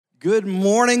Good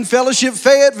morning, Fellowship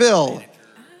Fayetteville.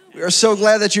 We are so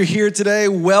glad that you're here today.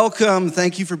 Welcome.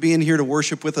 Thank you for being here to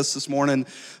worship with us this morning.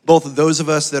 Both of those of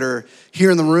us that are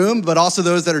here in the room, but also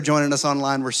those that are joining us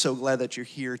online. We're so glad that you're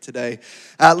here today.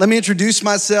 Let me introduce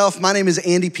myself. My name is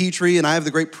Andy Petrie, and I have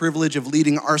the great privilege of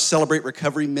leading our Celebrate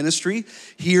Recovery ministry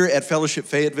here at Fellowship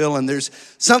Fayetteville. And there's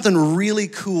something really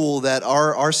cool that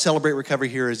our Celebrate Recovery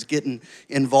here is getting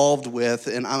involved with,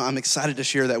 and I'm excited to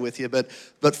share that with you. But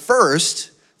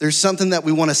first, there's something that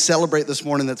we want to celebrate this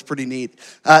morning that's pretty neat.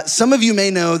 Some of you may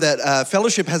know that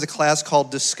Fellowship has a class called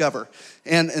Discover.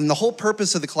 And the whole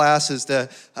purpose of the class is to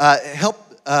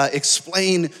help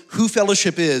explain who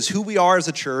Fellowship is, who we are as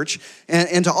a church,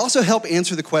 and to also help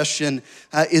answer the question,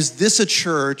 is this a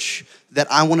church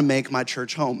that I want to make my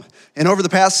church home? And over the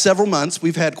past several months,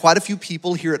 we've had quite a few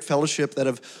people here at Fellowship that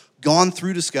have gone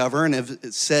through Discover and have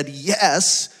said,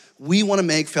 yes, we want to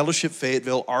make Fellowship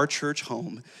Fayetteville our church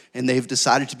home, and they've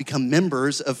decided to become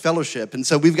members of Fellowship. And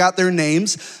so we've got their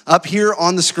names up here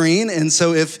on the screen, and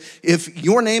so if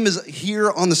your name is here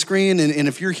on the screen and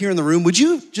if you're here in the room, would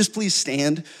you just please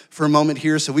stand for a moment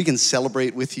here so we can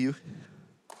celebrate with you?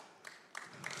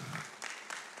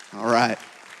 All right.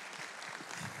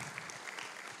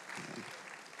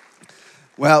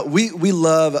 Well, we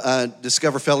love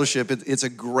Discover Fellowship. It's a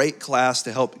great class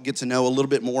to help get to know a little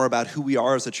bit more about who we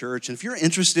are as a church. And if you're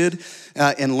interested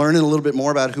in learning a little bit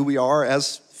more about who we are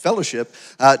as Fellowship,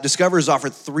 Discover is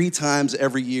offered 3 times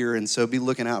every year, and so be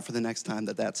looking out for the next time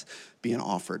that's being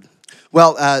offered.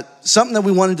 Well, something that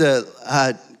we wanted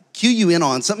to cue you in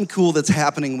on, something cool that's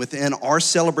happening within our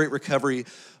Celebrate Recovery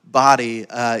body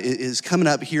is coming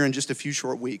up here in just a few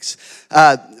short weeks.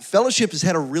 Fellowship has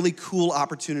had a really cool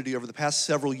opportunity over the past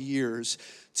several years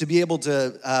to be able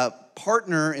to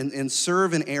partner and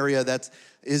serve an area that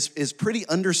is pretty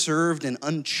underserved and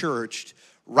unchurched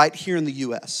right here in the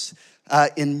U.S.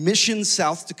 In Mission,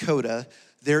 South Dakota,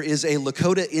 there is a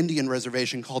Lakota Indian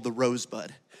reservation called the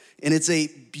Rosebud. And it's a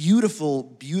beautiful,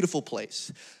 beautiful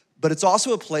place. But it's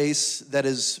also a place that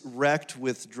is wrecked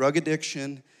with drug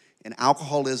addiction and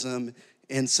alcoholism,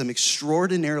 and some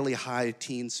extraordinarily high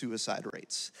teen suicide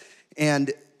rates.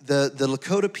 And the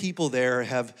Lakota people there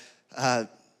have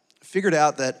figured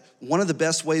out that one of the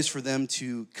best ways for them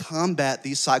to combat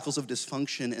these cycles of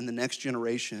dysfunction in the next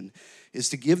generation is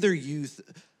to give their youth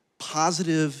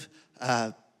positive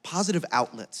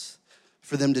outlets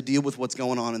for them to deal with what's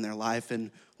going on in their life. And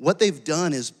what they've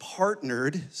done is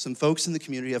some folks in the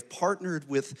community have partnered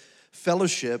with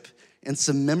Fellowship and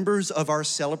some members of our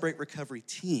Celebrate Recovery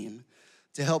team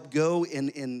to help go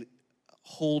and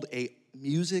hold a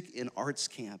music and arts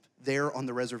camp there on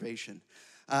the reservation,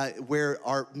 where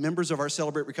our members of our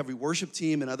Celebrate Recovery worship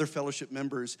team and other Fellowship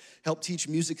members help teach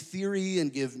music theory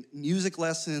and give music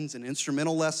lessons and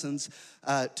instrumental lessons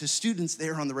to students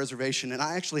there on the reservation. And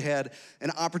I actually had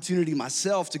an opportunity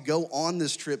myself to go on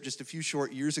this trip just a few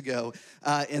short years ago,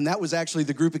 and that was actually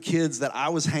the group of kids that I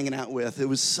was hanging out with. It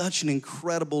was such an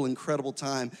incredible, incredible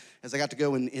time as I got to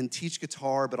go and teach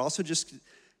guitar, but also just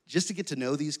to get to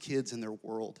know these kids and their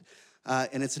world.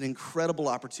 And it's an incredible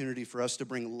opportunity for us to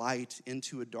bring light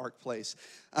into a dark place.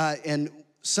 And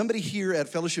somebody here at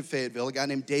Fellowship Fayetteville, a guy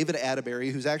named David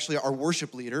Atterbury, who's actually our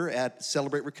worship leader at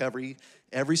Celebrate Recovery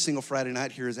every single Friday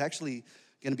night here, is actually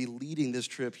going to be leading this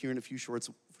trip here in a few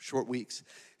short weeks.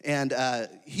 And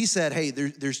he said, hey,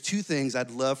 there's 2 things I'd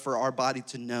love for our body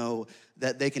to know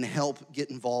that they can help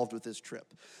get involved with this trip.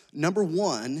 Number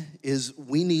 1 is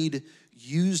we need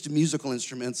used musical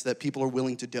instruments that people are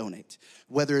willing to donate.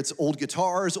 Whether it's old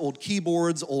guitars, old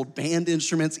keyboards, old band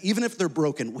instruments, even if they're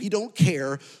broken, we don't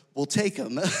care, we'll take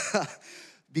them.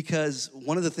 Because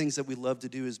one of the things that we love to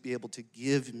do is be able to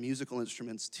give musical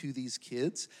instruments to these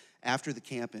kids after the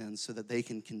camp ends so that they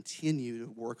can continue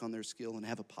to work on their skill and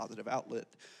have a positive outlet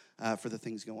for the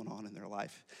things going on in their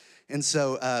life. And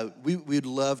so we'd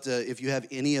love to, if you have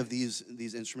any of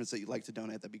these instruments that you'd like to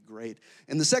donate, that'd be great.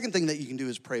 And the second thing that you can do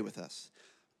is pray with us.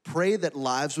 Pray that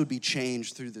lives would be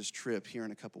changed through this trip here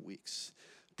in a couple weeks.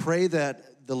 Pray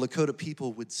that the Lakota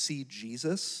people would see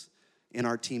Jesus in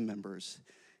our team members.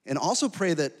 And also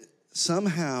pray that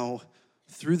somehow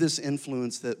through this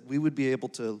influence that we would be able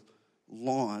to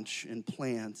launch and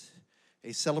plant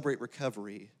a Celebrate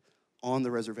Recovery on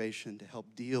the reservation to help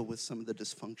deal with some of the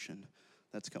dysfunction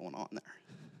that's going on there.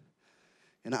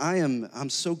 And I'm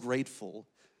so grateful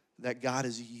that God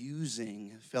is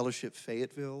using Fellowship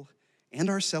Fayetteville and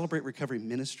our Celebrate Recovery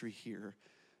ministry here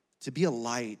to be a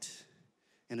light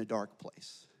in a dark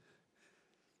place.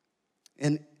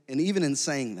 And even in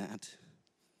saying that,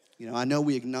 I know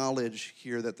we acknowledge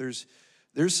here that there's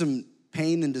some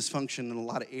pain and dysfunction in a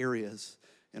lot of areas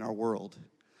in our world.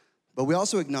 But we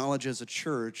also acknowledge as a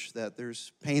church that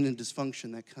there's pain and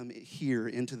dysfunction that come here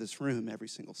into this room every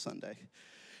single Sunday.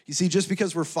 You see, just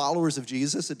because we're followers of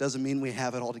Jesus, it doesn't mean we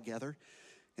have it all together.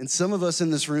 And some of us in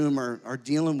this room are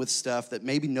dealing with stuff that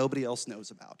maybe nobody else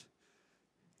knows about.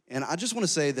 And I just want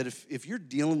to say that if you're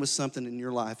dealing with something in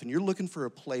your life and you're looking for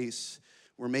a place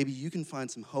where maybe you can find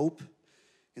some hope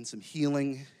and some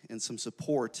healing and some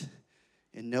support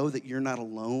and know that you're not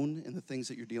alone in the things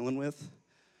that you're dealing with,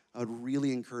 I would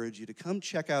really encourage you to come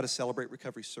check out a Celebrate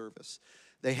Recovery service.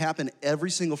 They happen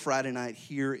every single Friday night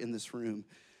here in this room.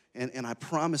 And I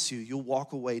promise you, you'll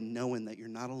walk away knowing that you're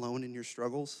not alone in your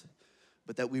struggles,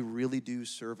 but that we really do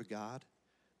serve a God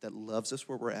that loves us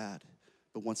where we're at,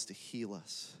 but wants to heal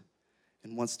us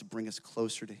and wants to bring us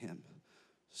closer to him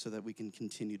so that we can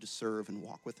continue to serve and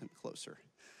walk with him closer.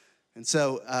 And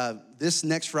so this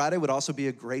next Friday would also be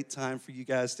a great time for you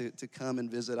guys to come and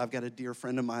visit. I've got a dear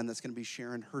friend of mine that's going to be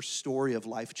sharing her story of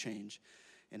life change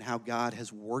and how God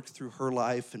has worked through her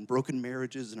life and broken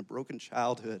marriages and a broken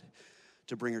childhood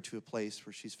to bring her to a place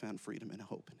where she's found freedom and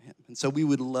hope in him. And so we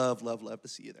would love, love, love to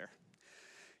see you there.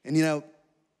 And you know,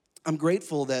 I'm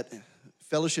grateful that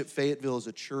Fellowship Fayetteville is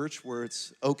a church where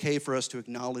it's okay for us to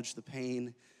acknowledge the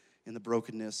pain and the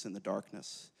brokenness and the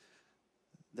darkness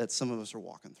that some of us are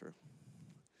walking through.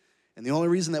 And the only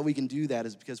reason that we can do that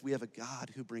is because we have a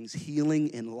God who brings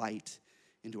healing and light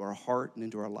into our heart and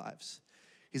into our lives.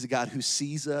 He's a God who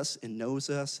sees us and knows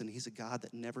us, and he's a God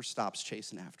that never stops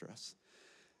chasing after us.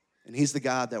 And he's the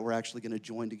God that we're actually going to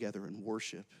join together and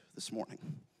worship this morning.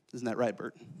 Isn't that right,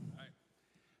 Bert? All right.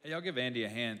 Hey, y'all give Andy a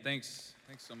hand. Thanks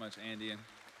so much, Andy. And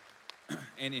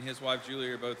Andy and his wife, Julie,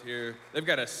 are both here. They've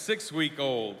got a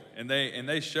 6-week-old, and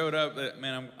they showed up.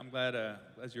 Man, I'm glad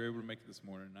you were able to make it this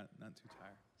morning. Not too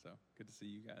tired. So good to see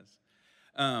you guys.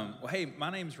 Well, hey, my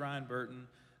name's Ryan Burton.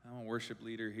 I'm a worship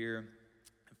leader here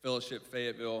at Fellowship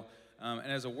Fayetteville.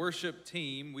 And as a worship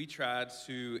team, we tried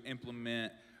to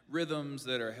implement rhythms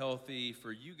that are healthy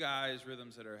for you guys,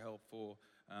 rhythms that are helpful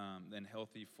and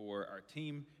healthy for our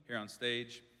team here on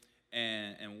stage.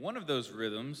 And one of those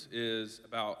rhythms is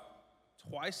about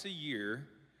twice a year,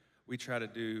 we try to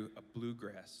do a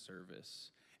bluegrass service.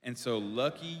 And so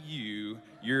lucky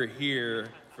you're here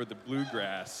for the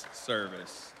bluegrass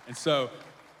service. And so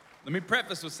let me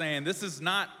preface with saying this is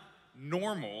not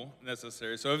normal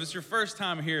necessarily. So if it's your first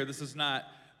time here, this is not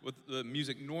what the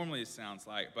music normally sounds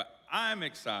like. But I'm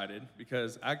excited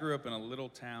because I grew up in a little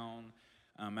town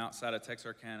outside of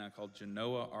Texarkana called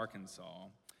Genoa, Arkansas.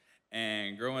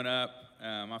 And growing up,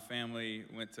 my family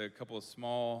went to a couple of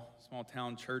small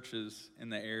town churches in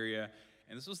the area.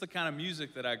 And this was the kind of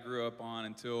music that I grew up on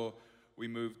until we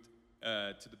moved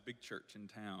to the big church in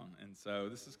town. And so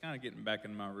this is kind of getting back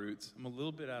in my roots. I'm a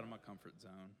little bit out of my comfort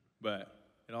zone, but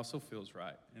it also feels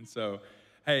right. And so,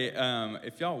 hey,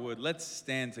 if y'all would, let's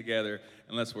stand together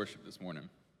and let's worship this morning.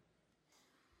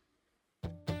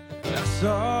 I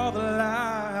saw the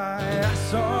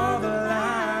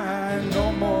light,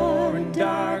 no more in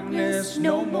darkness,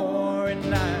 no more in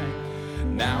night.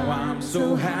 Now I'm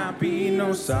so happy,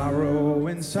 no sorrow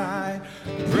inside.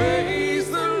 Praise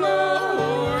the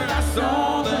Lord, I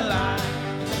saw the light.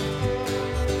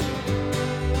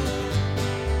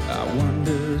 I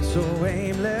wandered so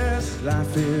aimless, life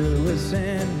filled with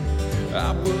sin.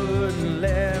 I wouldn't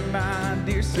let my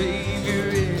dear Savior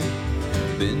in.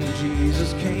 Then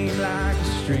Jesus came like a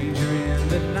stranger in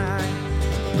the night.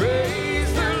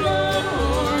 Praise the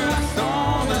Lord, I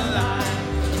saw the light.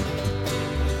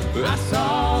 I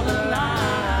saw the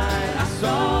light, I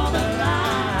saw the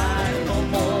light. No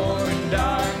more in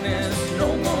darkness,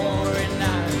 no more in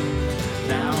night.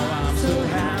 Now I'm so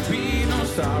happy, no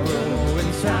sorrow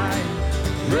inside.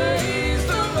 Praise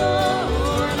the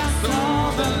Lord, I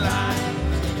saw the light.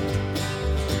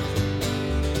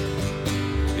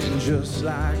 And just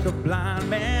like a blind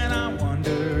man, I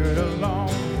wandered along.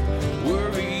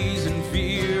 Worries and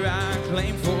fear I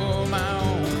claimed for my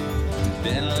own.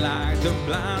 Then like the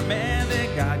blind man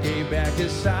that God gave back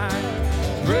his sight.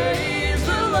 Praise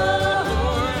the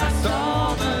Lord, I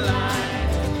saw the light.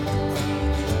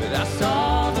 I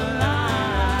saw the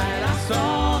light, I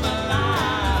saw the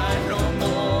light. No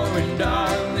more in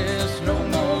darkness, no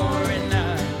more in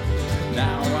night.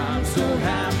 Now I'm so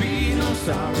happy, no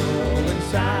sorrow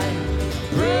inside.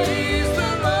 Praise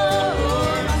the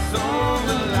Lord, I saw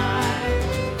the light.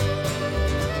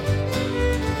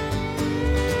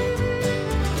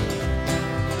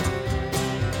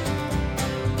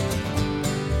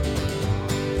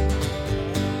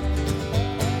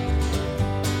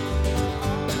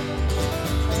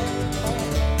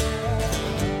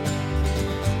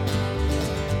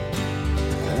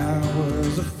 I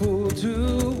was a fool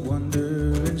to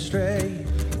wander and stray.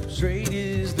 Straight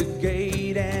is the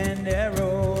gate and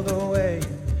narrow the way.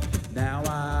 Now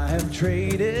I have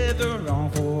traded the wrong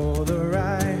for the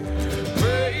right.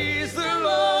 Praise the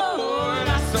Lord,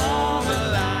 I saw the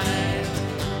light.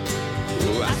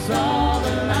 Oh, I saw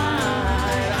the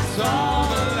light, I saw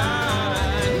the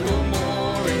light. No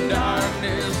more in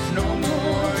darkness, no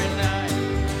more in night.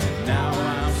 Now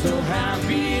I'm so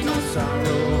happy, no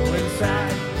sorrow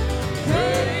inside.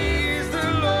 Praise the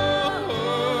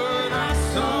Lord, I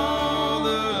saw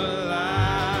the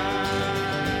light.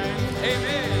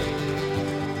 Amen.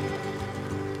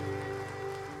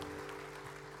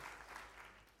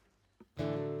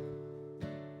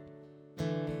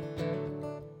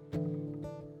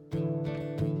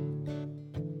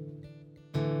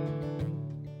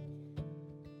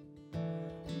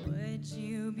 Would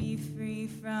you be free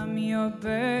from your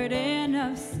burden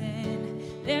of sin?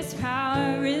 There's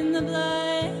power in the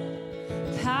blood,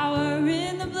 power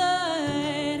in the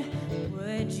blood.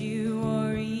 Would you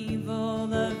or evil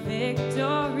the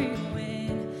victory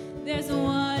win? There's a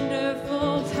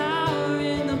wonderful power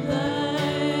in the blood.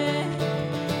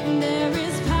 There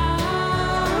is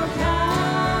power,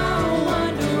 power,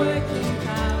 wonder-working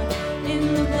power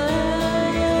in the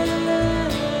blood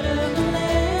of the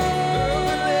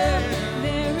Lamb.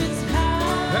 There is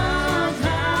power,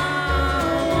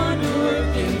 power,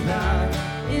 wonder-working power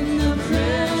in the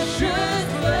precious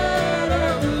blood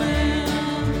of the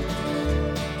Lamb.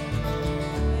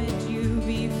 Would you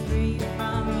be free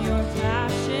from your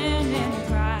passion and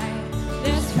pride?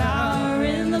 There's power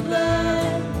in the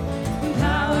blood,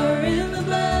 power in the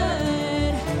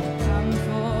blood. Come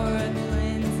for a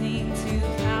cleansing to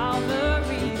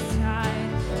Calvary's side.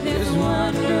 There's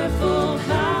wonderful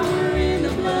power in the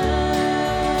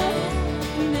blood.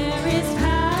 There is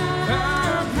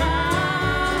power,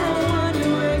 power,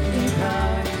 wonder-working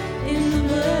power in the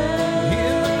blood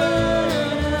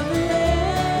of the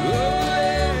Lamb.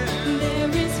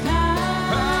 There is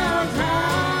power,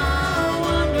 power,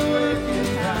 wonder-working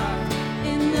power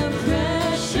in the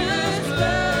precious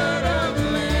blood of the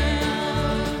Lamb.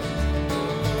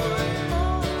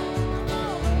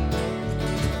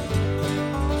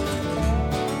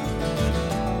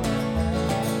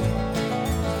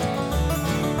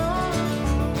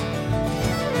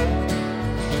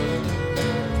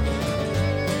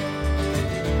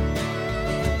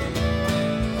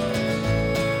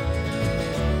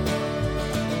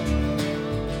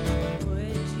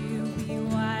 Would you be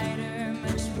whiter,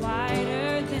 much whiter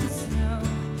than snow?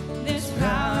 There's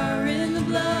power in the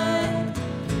blood,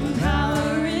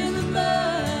 power in the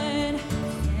blood.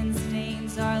 Sin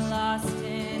stains are lost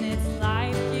in its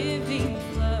life-giving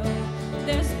flow.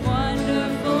 There's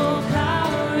wonderful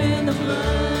power in the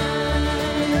blood.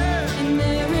 And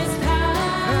there is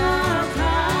power,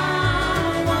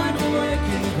 power,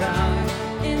 wonder-working power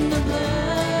in the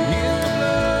blood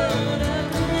of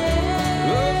the Lamb.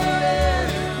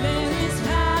 There is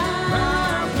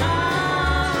power,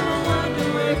 power,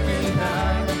 wonder-working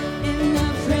power in the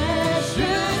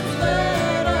precious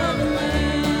blood of the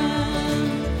Lamb.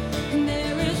 And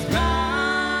there is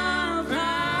power,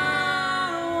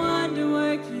 power,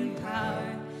 wonder-working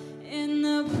power in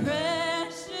the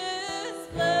precious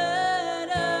blood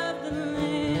of the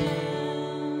Lamb.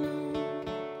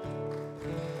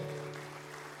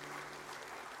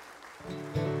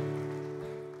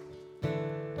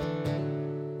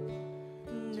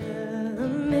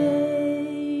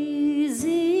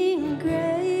 Amazing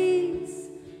grace,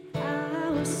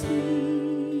 how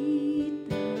sweet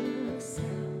the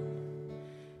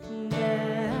sound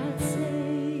that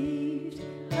saved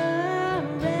a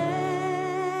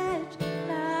wretch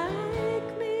like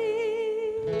me.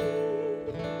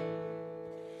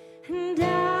 And I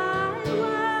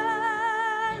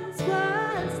once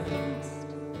was lost,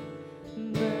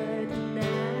 but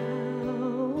now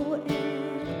am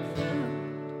found.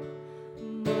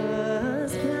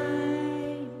 Was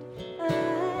blind,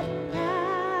 but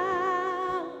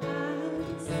now I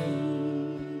see.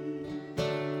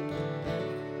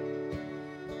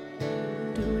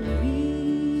 Don't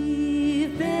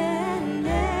we've been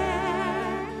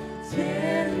there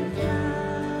 10,000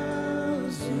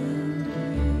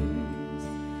 years,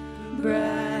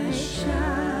 bright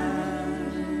shining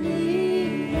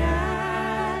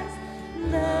as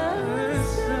the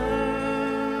sun.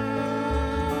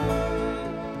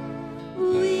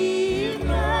 We've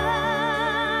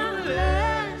marvelous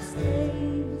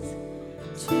things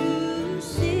to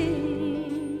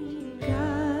sing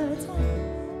God's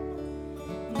praise.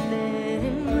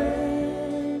 Then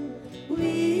when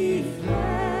we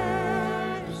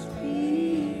first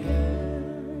begun.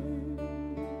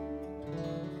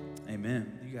 Amen.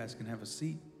 You guys can have a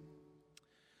seat.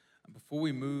 before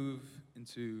we move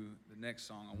into the next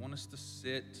song, I want us to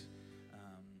sit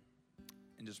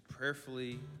and just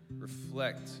prayerfully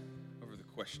reflect over the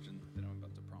question that I'm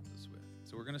about to prompt us with.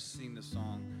 So we're going to sing the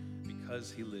song, Because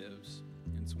He Lives.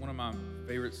 And it's one of my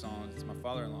favorite songs. It's my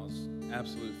father-in-law's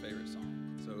absolute favorite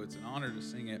song. So it's an honor to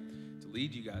sing it, to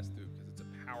lead you guys through, because it's a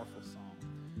powerful song.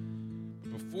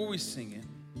 But before we sing it,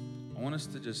 I want us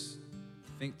to just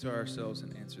think to ourselves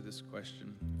and answer this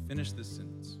question. Finish this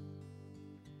sentence.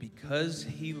 Because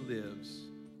He lives,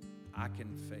 I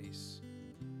can face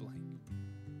blank.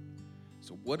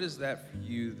 So what is that for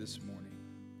you this morning?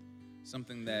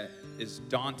 Something that is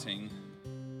daunting,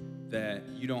 that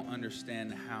you don't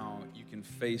understand how you can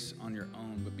face on your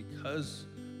own, but because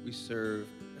we serve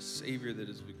a Savior that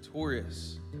is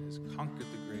victorious, that has conquered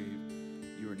the grave,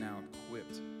 you are now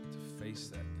equipped to face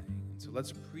that thing. And so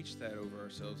let's preach that over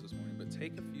ourselves this morning, but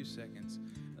take a few seconds.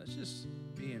 Let's just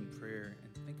be in prayer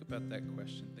and think about that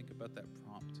question. Think about that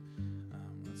prompt.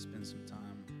 Let's spend some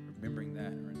time remembering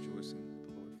that and rejoicing with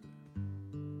the Lord for that.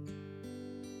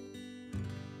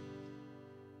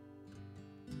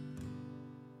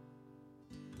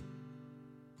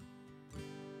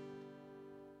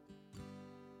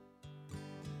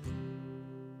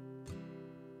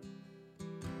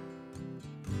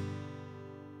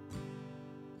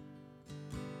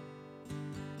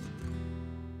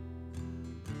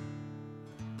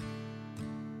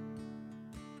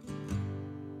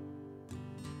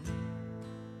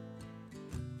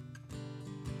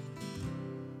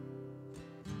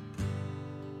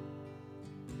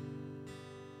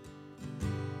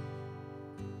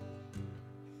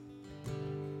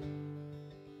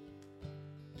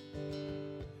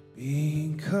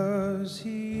 Because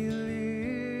He lives,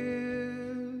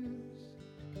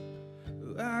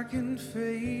 I can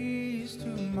face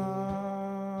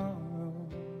tomorrow.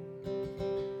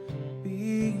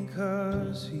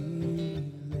 Because He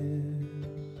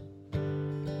lives,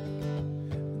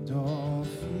 and all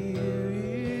fear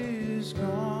is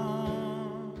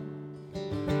gone.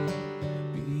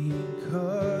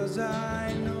 Because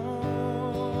I know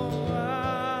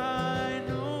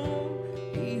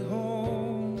He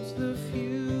holds the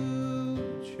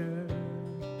future,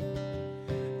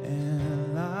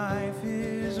 and life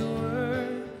is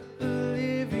worth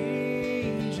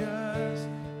living just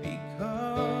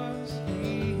because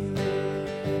He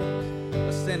lives.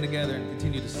 Let's stand together and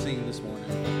continue to sing this morning.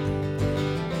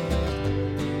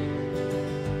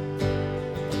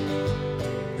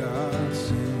 God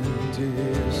sent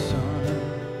His Son.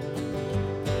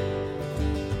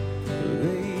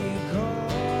 They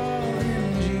call Him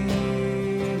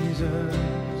Jesus.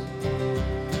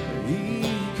 He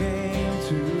came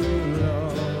to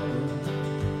love,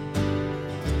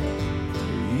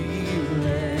 heal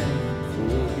and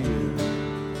forgive.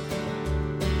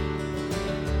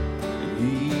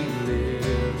 He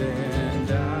lived and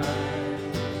died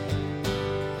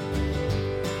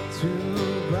to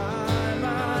buy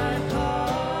my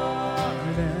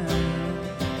pardon,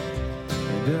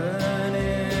 and an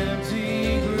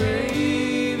empty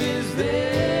grave is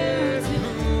there to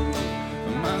prove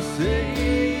my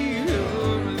Savior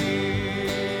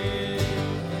lives.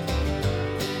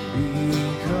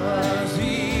 Because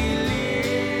He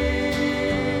lives,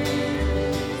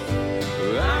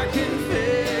 I can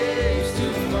face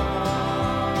tomorrow.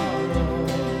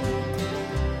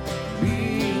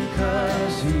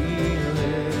 Because He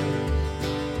lives,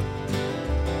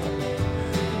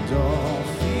 and all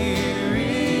fear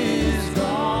is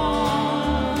gone.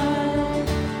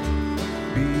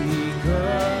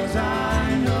 Because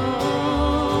I know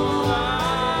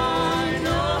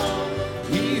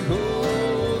He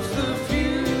holds the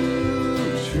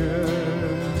future,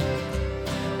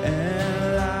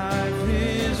 and life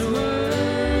is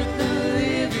worth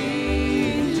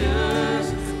living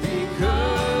just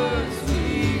because we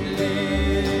live.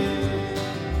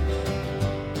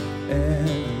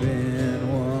 And then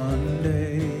one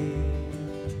day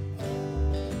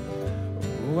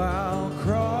I'll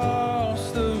cross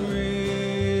the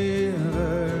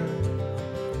river,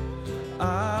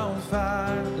 I'll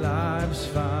fight life's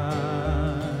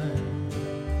fight,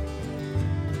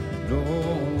 no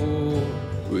war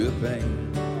with pain.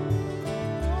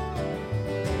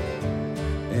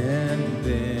 And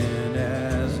then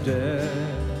as death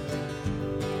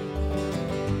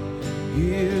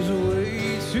gives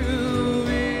way to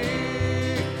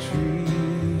victory,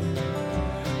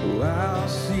 I'll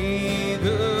see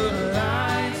the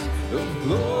lights of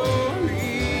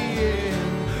glory,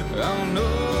 and I'll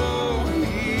know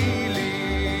He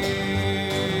lives.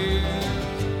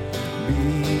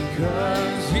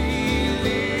 Because He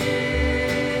lives,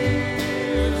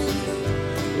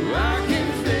 I can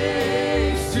face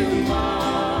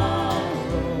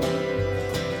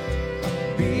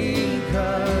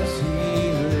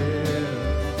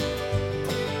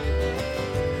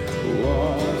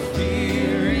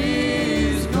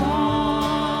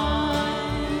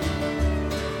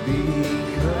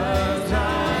because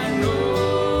I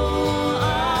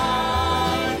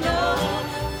know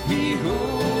He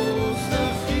holds the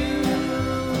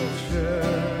future,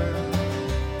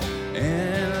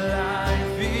 and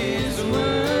life is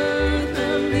worth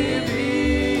the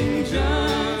living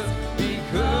just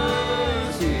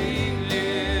because He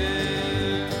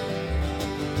lives.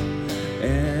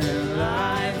 And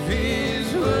life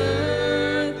is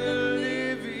worth the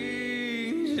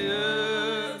living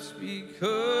just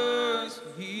because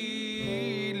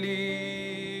He lives.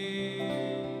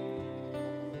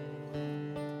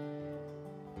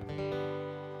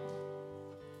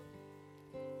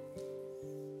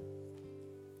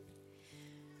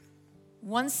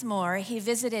 Once more, he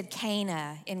visited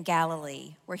Cana in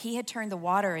Galilee, where he had turned the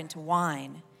water into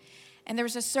wine. And there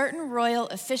was a certain royal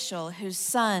official whose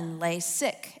son lay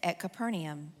sick at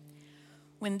Capernaum.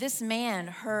 When this man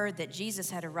heard that Jesus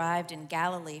had arrived in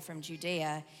Galilee from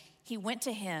Judea, he went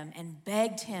to him and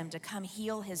begged him to come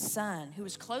heal his son, who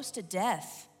was close to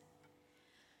death.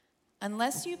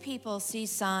 "Unless you people see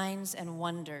signs and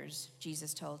wonders,"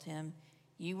 Jesus told him,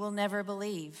 "you will never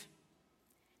believe."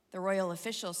 The royal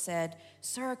official said,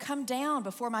 "Sir, come down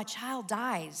before my child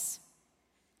dies."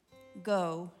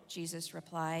 "Go," Jesus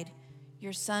replied,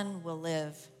 "your son will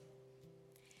live."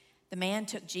 The man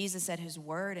took Jesus at his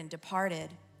word and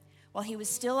departed. While he was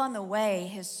still on the way,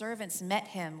 his servants met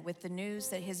him with the news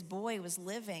that his boy was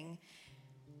living.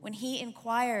 When he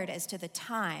inquired as to the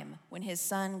time when his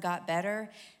son got better,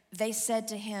 they said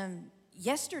to him,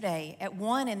 "Yesterday at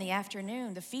 1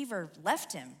 p.m, the fever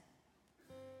left him."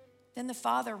 Then the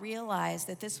father realized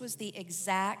that this was the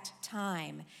exact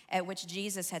time at which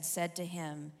Jesus had said to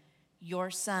him,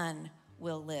 "Your son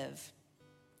will live."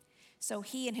 So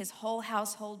he and his whole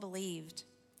household believed.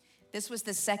 This was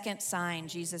the second sign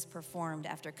Jesus performed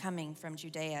after coming from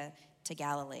Judea to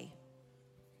Galilee.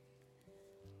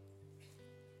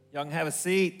 Y'all can have a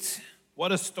seat.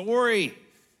 What a story.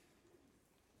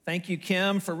 Thank you,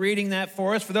 Kim, for reading that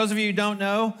for us. For those of you who don't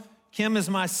know, Kim is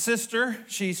my sister.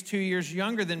 She's 2 years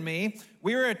younger than me.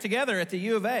 We were together at the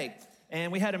U of A,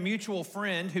 and we had a mutual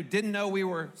friend who didn't know we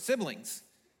were siblings.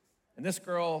 And this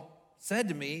girl said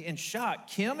to me in shock,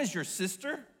 "Kim is your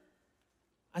sister?"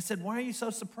 I said, "Why are you so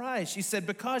surprised?" She said,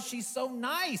 "Because she's so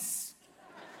nice."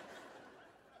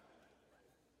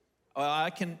 Well, I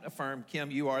can affirm,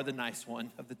 Kim, you are the nice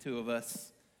one of the two of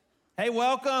us. Hey,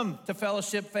 welcome to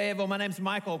Fellowship Fayetteville. My name's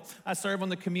Michael. I serve on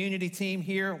the community team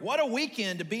here. What a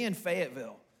weekend to be in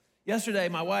Fayetteville. Yesterday,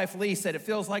 my wife, Lee, said it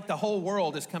feels like the whole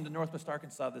world has come to Northwest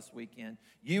Arkansas this weekend.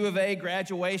 U of A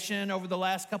graduation over the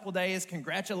last couple days.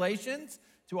 Congratulations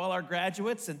to all our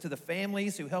graduates and to the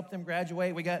families who helped them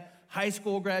graduate. We got high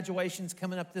school graduations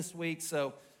coming up this week,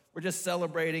 so we're just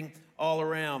celebrating all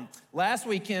around. Last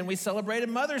weekend, we celebrated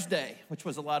Mother's Day, which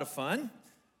was a lot of fun.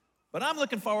 But I'm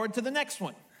looking forward to the next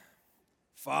one.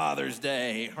 Father's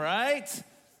Day, right?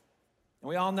 And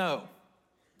we all know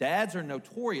dads are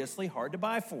notoriously hard to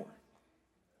buy for.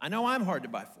 I know I'm hard to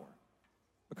buy for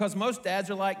because most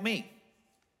dads are like me.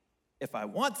 If I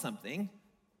want something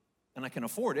and I can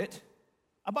afford it,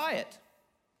 I buy it.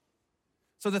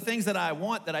 So the things that I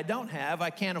want that I don't have, I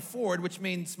can't afford, which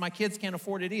means my kids can't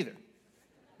afford it either.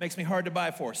 Makes me hard to buy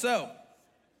for. So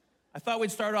I thought we'd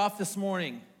start off this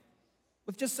morning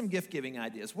with just some gift-giving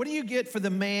ideas. What do you get for the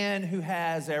man who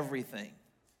has everything?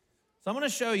 So I'm going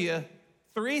to show you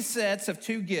 3 sets of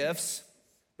 2 gifts,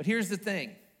 but here's the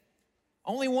thing.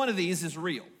 Only one of these is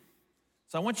real.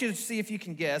 So I want you to see if you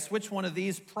can guess which one of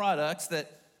these products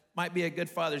that might be a good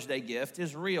Father's Day gift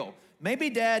is real. Maybe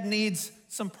dad needs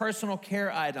some personal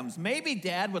care items. Maybe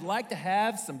dad would like to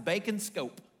have some bacon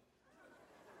scope.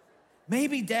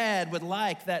 Maybe dad would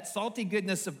like that salty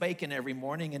goodness of bacon every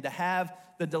morning and to have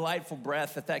the delightful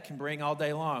breath that can bring all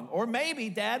day long. Or maybe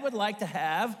dad would like to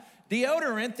have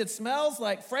deodorant that smells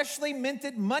like freshly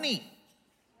minted money.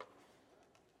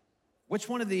 Which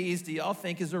one of these do y'all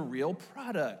think is a real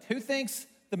product? Who thinks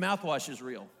the mouthwash is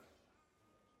real?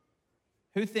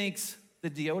 Who thinks the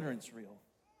deodorant's real?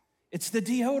 It's the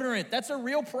deodorant. That's a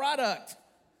real product.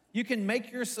 You can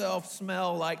make yourself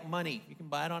smell like money. You can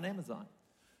buy it on Amazon.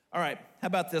 All right, how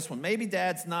about this one? Maybe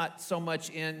dad's not so much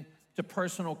into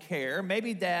personal care.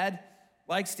 Maybe dad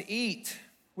likes to eat.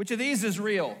 Which of these is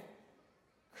real?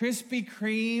 Krispy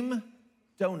Kreme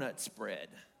donut spread.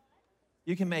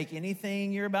 You can make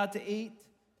anything you're about to eat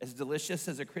as delicious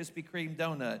as a Krispy Kreme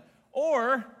donut.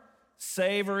 Or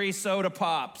savory soda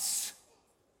pops.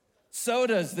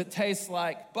 Sodas that taste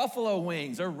like buffalo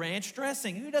wings or ranch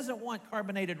dressing. Who doesn't want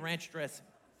carbonated ranch dressing?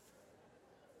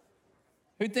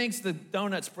 Who thinks the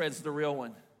donut spread's the real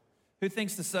one? Who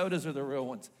thinks the sodas are the real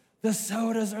ones? The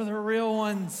sodas are the real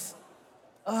ones.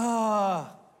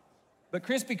 But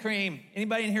Krispy Kreme,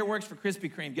 anybody in here works for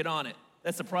Krispy Kreme, get on it.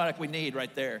 That's the product we need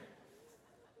right there.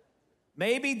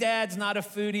 Maybe dad's not a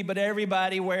foodie, but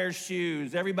everybody wears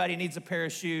shoes. Everybody needs a pair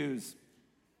of shoes.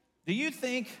 Do you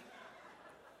think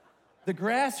the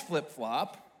grass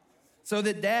flip-flop so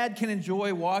that dad can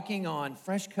enjoy walking on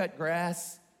fresh-cut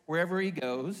grass wherever he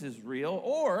goes is real?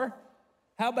 Or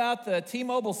how about the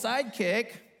T-Mobile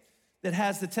Sidekick that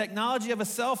has the technology of a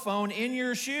cell phone in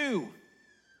your shoe?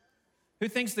 Who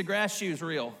thinks the grass shoe's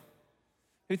real?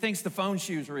 Who thinks the phone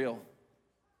shoe's real?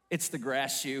 It's the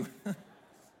grass shoe.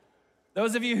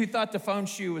 Those of you who thought the phone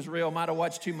shoe was real might have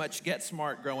watched too much Get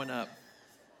Smart growing up.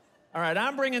 All right,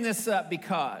 I'm bringing this up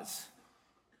because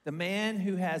the man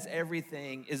who has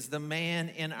everything is the man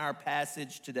in our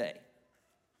passage today.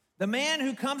 The man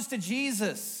who comes to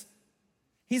Jesus.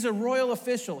 He's a royal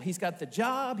official. He's got the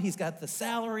job, he's got the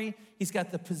salary, he's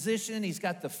got the position, he's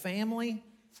got the family,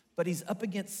 but he's up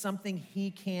against something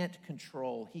he can't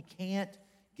control. He can't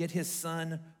get his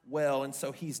son well, and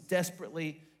so he's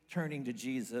desperately turning to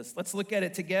Jesus. Let's look at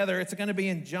it together. It's going to be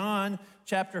in John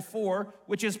chapter 4,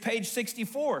 which is page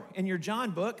 64 in your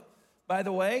John book. By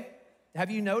the way, have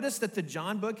you noticed that the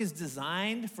John book is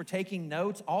designed for taking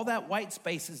notes? All that white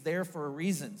space is there for a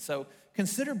reason. So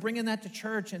consider bringing that to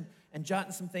church and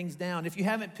jotting some things down. If you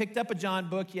haven't picked up a John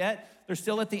book yet, they're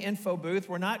still at the info booth.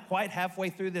 We're not quite halfway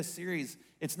through this series.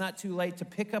 It's not too late to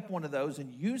pick up one of those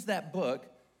and use that book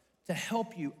to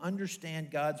help you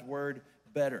understand God's word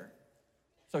better.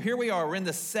 So here we are. We're in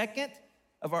the second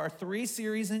of our 3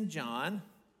 series in John.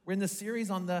 We're in the series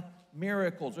on the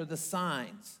miracles or the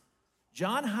signs.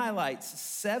 John highlights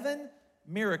 7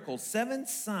 miracles, 7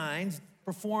 signs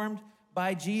performed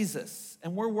by Jesus.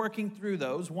 And we're working through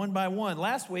those one by one.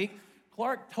 Last week,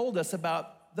 Clark told us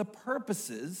about the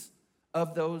purposes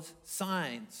of those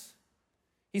signs.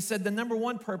 He said the number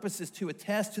 1 purpose is to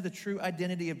attest to the true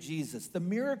identity of Jesus. The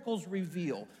miracles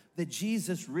reveal that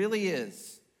Jesus really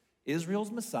is Israel's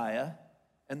Messiah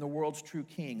and the world's true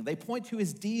king. They point to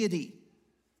his deity.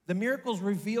 The miracles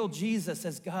reveal Jesus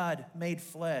as God made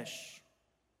flesh.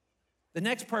 The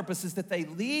next purpose is that they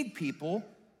lead people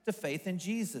to faith in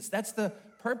Jesus. That's the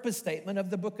purpose statement of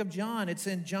the book of John. It's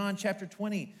in John chapter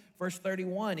 20, verse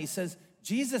 31. He says,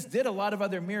 Jesus did a lot of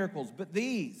other miracles, but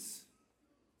these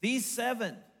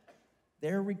 7,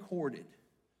 they're recorded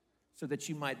so that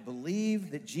you might believe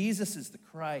that Jesus is the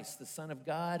Christ, the Son of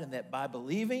God, and that by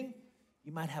believing,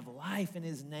 you might have life in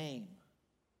his name.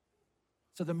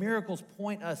 So the miracles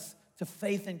point us to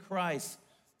faith in Christ.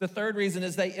 The third reason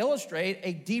is they illustrate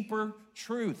a deeper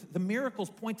truth. The miracles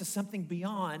point to something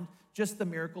beyond just the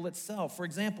miracle itself. For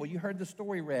example, you heard the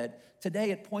story read.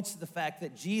 Today it points to the fact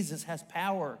that Jesus has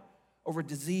power over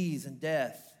disease and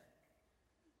death.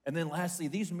 And then lastly,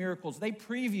 these miracles, they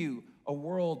preview a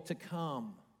world to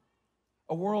come.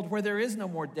 A world where there is no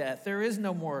more death, there is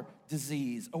no more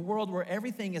disease. A world where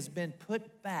everything has been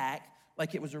put back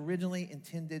like it was originally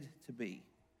intended to be.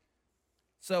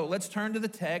 So let's turn to the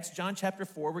text, John chapter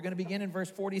 4. We're going to begin in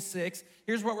verse 46.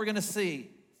 Here's what we're going to see.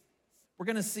 We're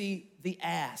going to see the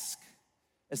ask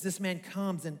as this man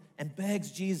comes and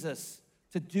begs Jesus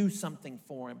to do something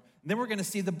for him. And then we're going to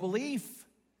see the belief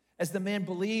as the man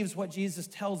believes what Jesus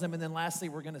tells him. And then lastly,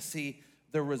 we're going to see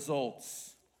the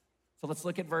results. So let's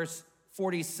look at verse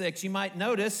 46. You might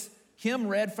notice Kim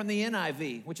read from the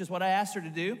NIV, which is what I asked her to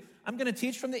do. I'm going to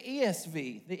teach from the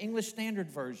ESV, the English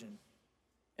Standard Version.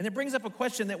 And it brings up a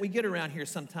question that we get around here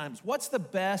sometimes. What's the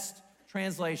best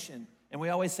translation? And we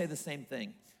always say the same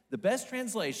thing. The best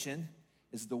translation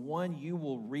is the one you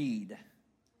will read.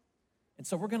 And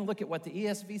so we're going to look at what the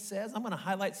ESV says. I'm going to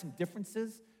highlight some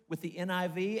differences with the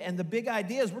NIV. And the big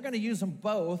idea is we're going to use them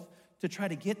both to try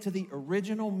to get to the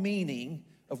original meaning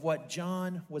of what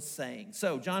John was saying.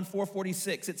 So John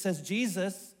 4:46, it says,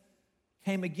 Jesus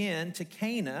came again to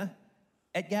Cana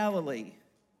at Galilee.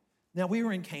 Now, we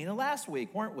were in Cana last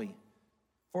week, weren't we?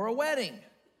 For a wedding.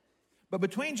 But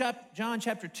between John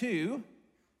chapter 2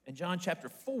 and John chapter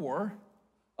 4,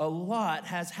 a lot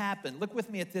has happened. Look with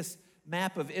me at this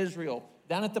map of Israel.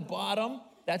 Down at the bottom,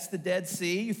 that's the Dead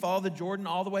Sea. You follow the Jordan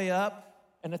all the way up.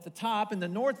 And at the top, in the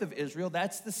north of Israel,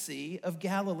 that's the Sea of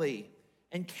Galilee.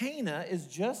 And Cana is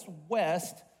just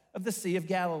west of the Sea of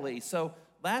Galilee. So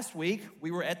last week,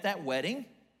 we were at that wedding.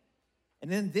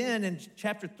 And then in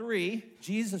chapter 3,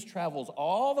 Jesus travels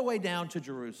all the way down to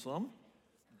Jerusalem,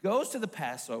 goes to the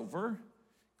Passover,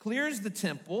 clears the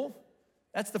temple.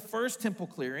 That's the first temple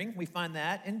clearing. We find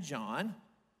that in John.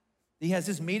 He has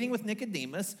his meeting with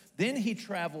Nicodemus. Then he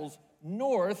travels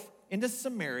north into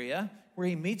Samaria, where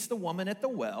he meets the woman at the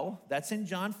well. That's in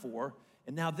John 4.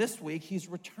 And now this week, he's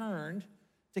returned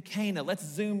to Cana. Let's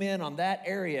zoom in on that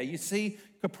area. You see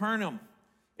Capernaum.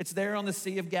 It's there on the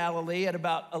Sea of Galilee at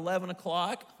about 11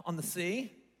 o'clock on the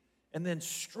sea. And then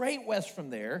straight west from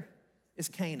there is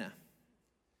Cana.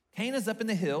 Cana's up in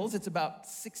the hills. It's about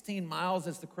 16 miles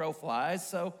as the crow flies.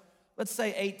 So let's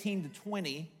say 18 to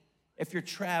 20 if you're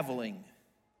traveling.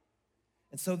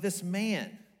 And so this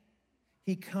man,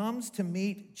 he comes to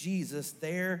meet Jesus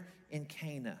there in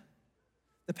Cana.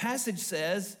 The passage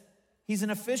says he's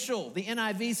an official. The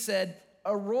NIV said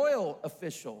a royal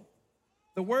official.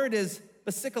 The word is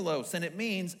basikulos, and it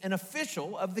means an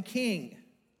official of the king.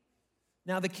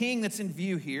 Now, the king that's in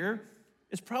view here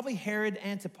is probably Herod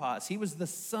Antipas. He was the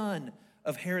son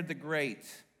of Herod the Great.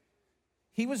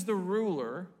 He was the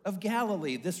ruler of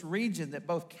Galilee, this region that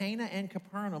both Cana and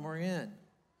Capernaum are in.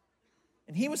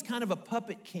 And he was kind of a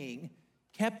puppet king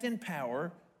kept in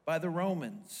power by the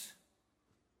Romans.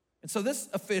 And so this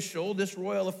official, this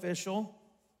royal official,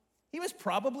 he was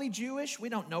probably Jewish. We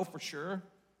don't know for sure.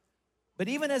 But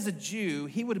even as a Jew,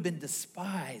 he would have been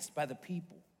despised by the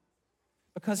people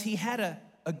because he had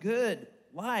a good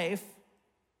life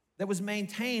that was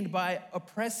maintained by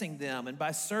oppressing them and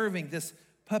by serving this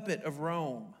puppet of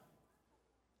Rome.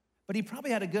 But he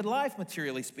probably had a good life,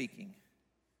 materially speaking,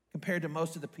 compared to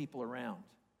most of the people around.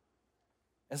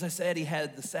 As I said, he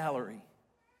had the salary,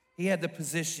 he had the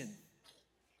position,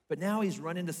 but now he's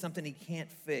run into something he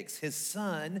can't fix. His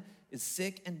son is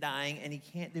sick and dying, and he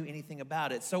can't do anything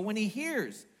about it. So when he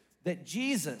hears that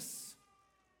Jesus,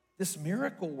 this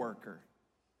miracle worker,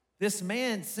 this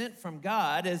man sent from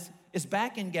God, is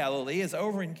back in Galilee, is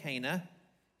over in Cana,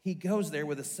 he goes there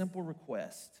with a simple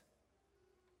request.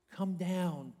 Come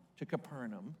down to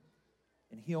Capernaum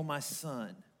and heal my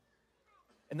son.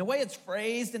 And the way it's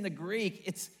phrased in the Greek,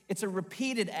 it's a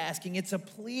repeated asking, it's a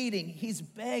pleading. He's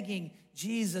begging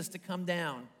Jesus to come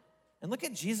down. And look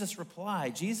at Jesus' reply.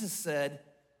 Jesus said,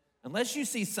 unless you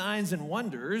see signs and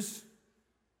wonders,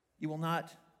 you will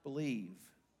not believe.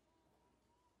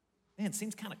 Man, it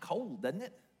seems kind of cold, doesn't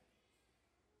it?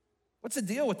 What's the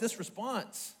deal with this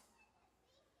response?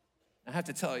 I have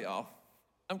to tell y'all,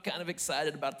 I'm kind of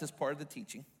excited about this part of the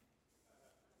teaching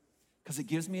because it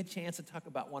gives me a chance to talk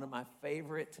about one of my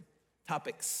favorite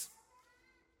topics.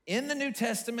 In the New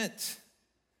Testament,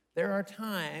 there are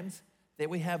times that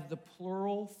we have the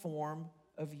plural form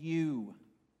of you.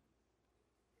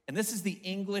 And this is the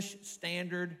English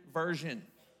Standard Version.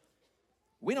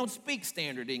 We don't speak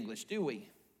standard English, do we?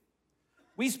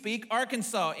 We speak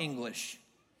Arkansas English.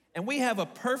 And we have a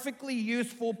perfectly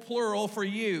useful plural for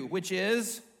you, which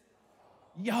is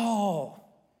y'all.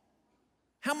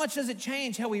 How much does it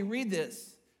change how we read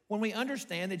this when we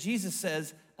understand that Jesus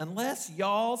says, unless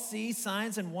y'all see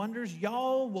signs and wonders,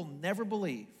 y'all will never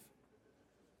believe?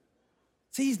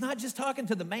 See, he's not just talking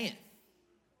to the man.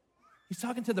 He's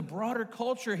talking to the broader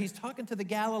culture. He's talking to the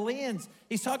Galileans.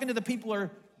 He's talking to the people who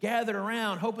are gathered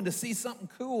around hoping to see something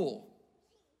cool.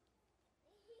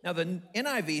 Now, the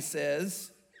NIV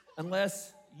says,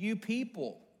 unless you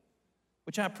people,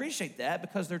 which I appreciate that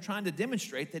because they're trying to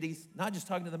demonstrate that he's not just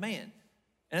talking to the man.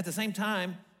 And at the same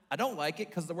time, I don't like it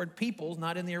because the word people is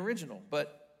not in the original,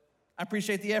 but I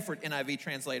appreciate the effort, NIV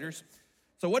translators.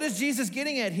 So what is Jesus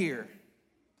getting at here?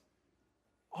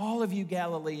 All of you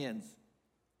Galileans,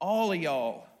 all of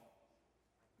y'all,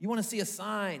 you want to see a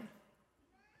sign.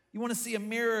 You want to see a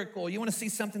miracle. You want to see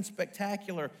something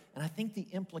spectacular. And I think the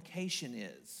implication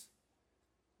is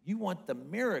you want the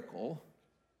miracle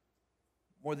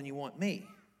more than you want me.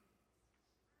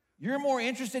 You're more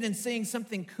interested in seeing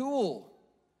something cool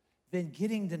than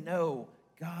getting to know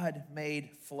God made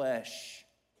flesh.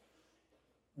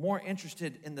 More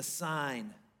interested in the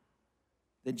sign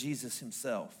than Jesus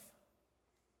himself.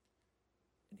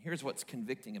 And here's what's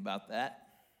convicting about that.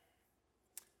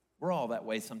 We're all that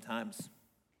way sometimes.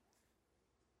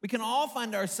 We can all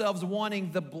find ourselves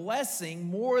wanting the blessing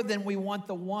more than we want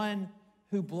the one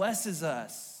who blesses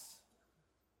us.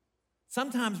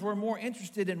 Sometimes we're more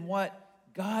interested in what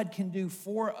God can do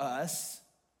for us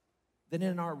than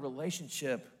in our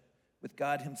relationship with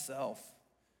God himself.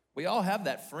 We all have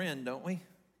that friend, don't we?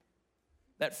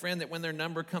 That friend that when their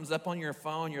number comes up on your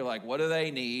phone, you're like, what do they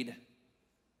need?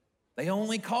 They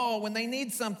only call when they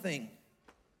need something.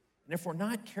 And if we're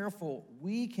not careful,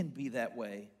 we can be that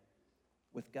way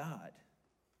with God.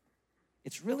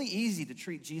 It's really easy to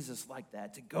treat Jesus like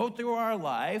that, to go through our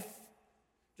life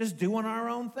just doing our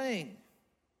own thing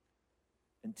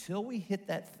until we hit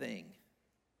that thing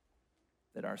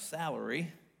that our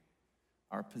salary,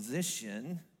 our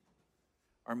position,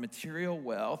 our material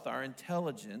wealth, our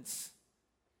intelligence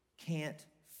can't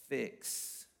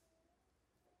fix.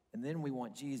 And then we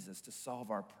want Jesus to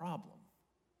solve our problem.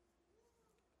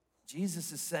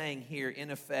 Jesus is saying here,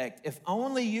 in effect, if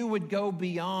only you would go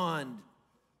beyond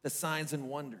the signs and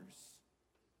wonders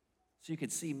so you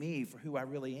could see me for who I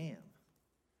really am.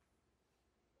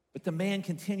 But the man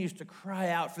continues to cry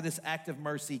out for this act of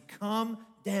mercy. Come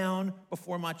down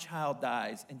before my child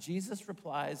dies. And Jesus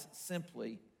replies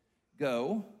simply,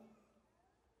 go,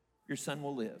 your son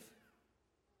will live.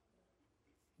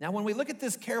 Now, when we look at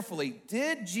this carefully,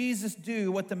 did Jesus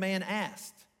do what the man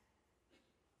asked?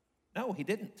 No, he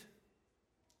didn't.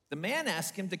 The man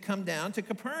asked him to come down to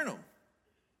Capernaum.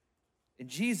 And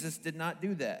Jesus did not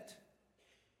do that.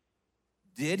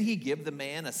 Did he give the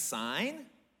man a sign?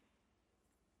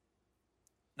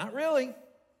 Not really.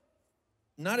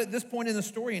 Not at this point in the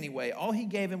story anyway. All he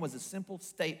gave him was a simple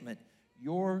statement,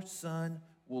 your son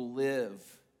will live.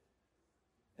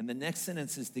 And the next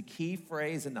sentence is the key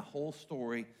phrase in the whole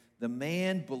story. The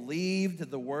man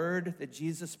believed the word that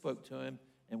Jesus spoke to him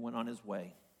and went on his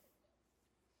way.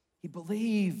 He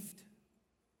believed.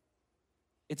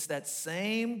 It's that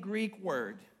same Greek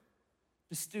word,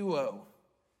 pisteuo.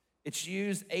 It's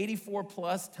used 84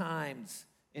 plus times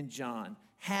in John.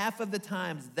 Half of the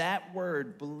times that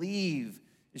word, believe,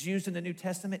 is used in the New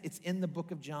Testament. It's in the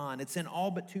book of John. It's in all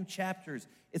but 2 chapters.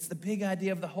 It's the big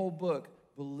idea of the whole book.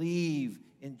 Believe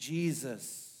in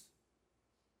Jesus.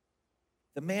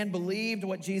 The man believed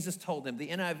what Jesus told him. The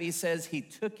NIV says he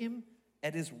took him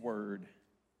at his word.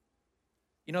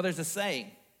 You know, there's a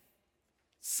saying,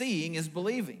 seeing is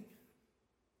believing.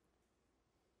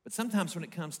 But sometimes when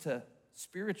it comes to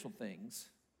spiritual things,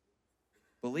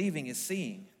 believing is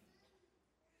seeing.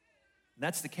 And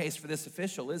that's the case for this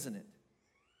official, isn't it?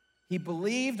 He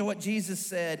believed what Jesus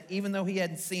said, even though he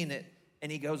hadn't seen it,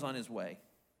 and he goes on his way.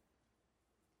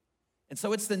 And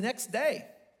so it's the next day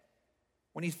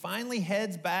when he finally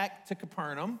heads back to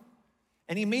Capernaum,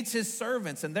 and he meets his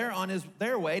servants, and they're on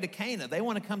their way to Cana. They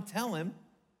want to come tell him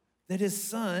that his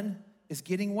son is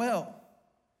getting well.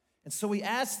 And so he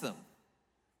asks them,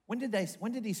 when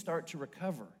did he start to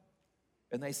recover?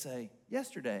 And they say,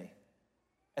 yesterday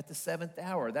at the 7th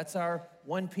hour. That's our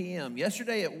 1 p.m.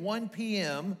 Yesterday at 1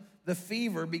 p.m., the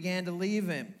fever began to leave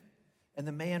him. And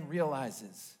the man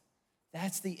realizes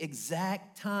that's the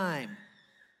exact time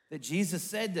that Jesus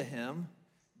said to him,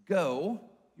 go,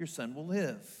 your son will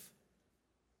live.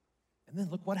 And then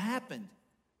look what happened.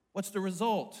 What's the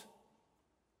result?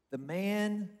 The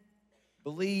man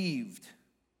believed.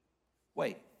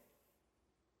 Wait,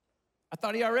 I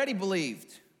thought he already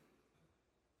believed.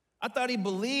 I thought he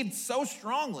believed so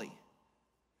strongly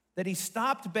that he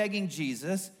stopped begging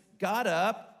Jesus, got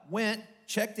up, went,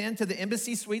 checked into the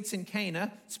embassy suites in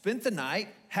Cana, spent the night,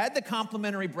 had the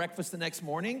complimentary breakfast the next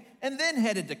morning, and then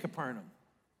headed to Capernaum.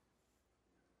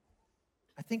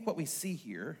 I think what we see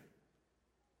here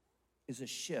is a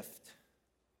shift.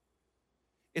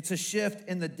 It's a shift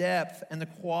in the depth and the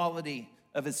quality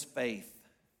of his faith.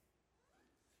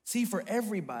 See, for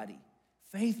everybody,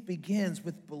 faith begins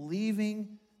with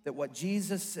believing that what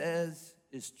Jesus says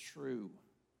is true.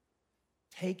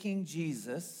 Taking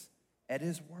Jesus at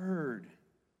his word.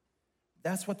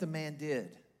 That's what the man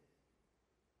did.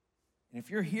 And if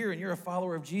you're here and you're a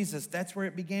follower of Jesus, that's where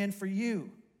it began for you.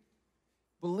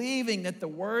 Believing that the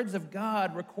words of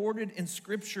God recorded in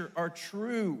Scripture are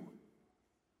true.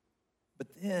 But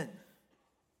then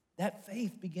that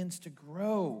faith begins to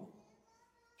grow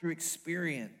through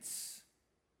experience.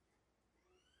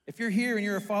 If you're here and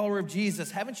you're a follower of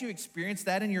Jesus, haven't you experienced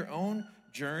that in your own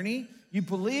journey? You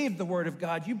believed the word of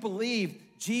God. You believed,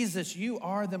 Jesus, you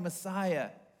are the Messiah.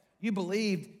 You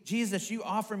believed, Jesus, you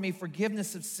offer me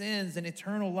forgiveness of sins and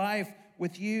eternal life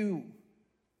with you.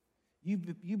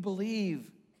 You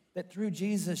believe that through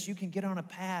Jesus, you can get on a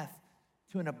path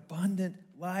to an abundant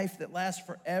life that lasts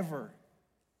forever.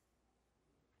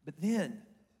 But then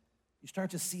you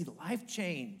start to see life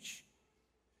change.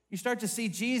 You start to see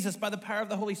Jesus, by the power of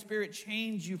the Holy Spirit,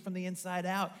 change you from the inside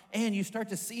out. And you start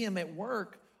to see him at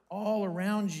work all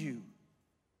around you.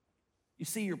 You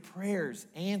see your prayers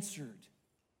answered.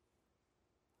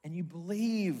 And you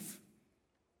believe.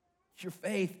 Your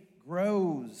faith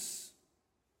grows.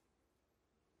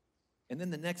 And then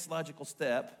the next logical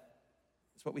step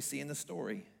is what we see in the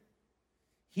story.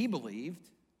 He believed,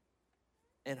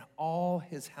 and all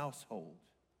his household.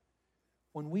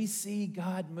 When we see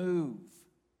God move,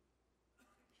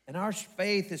 and our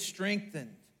faith is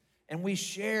strengthened, and we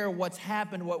share what's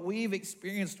happened, what we've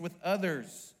experienced with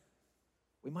others,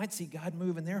 we might see God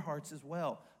move in their hearts as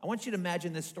well. I want you to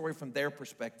imagine this story from their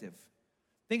perspective.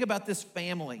 Think about this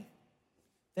family.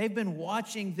 They've been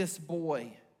watching this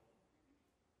boy,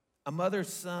 a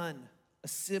mother's son, a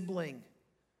sibling,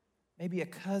 maybe a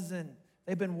cousin.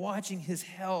 They've been watching his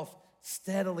health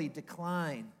steadily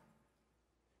decline.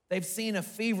 They've seen a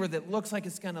fever that looks like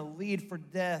it's going to lead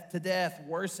to death,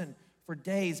 worsen for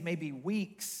days, maybe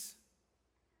weeks.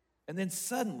 And then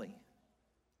suddenly,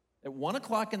 at 1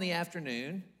 o'clock in the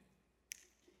afternoon,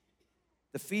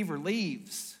 the fever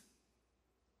leaves.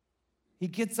 He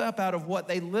gets up out of what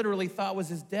they literally thought was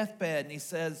his deathbed, and he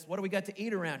says, "What do we got to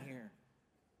eat around here?"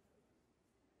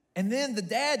 And then the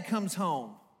dad comes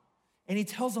home, and he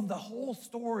tells them the whole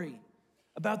story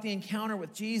about the encounter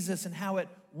with Jesus and how at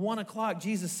 1 o'clock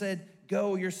Jesus said,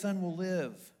 "Go, your son will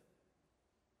live."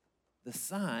 The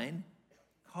sign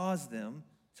caused them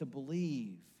to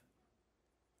believe.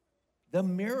 The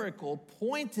miracle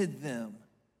pointed them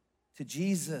to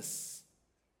Jesus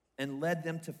and led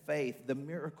them to faith. The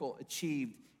miracle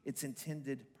achieved its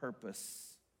intended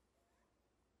purpose.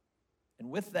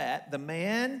 And with that, the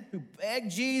man who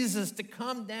begged Jesus to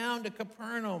come down to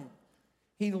Capernaum,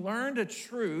 he learned a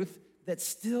truth that's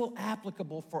still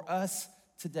applicable for us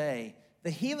today. The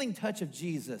healing touch of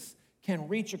Jesus can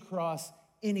reach across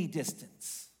any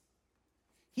distance.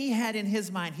 He had in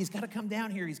his mind, he's got to come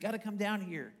down here, he's got to come down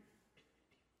here.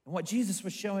 And what Jesus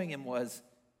was showing him was,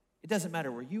 it doesn't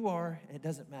matter where you are, and it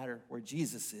doesn't matter where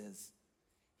Jesus is.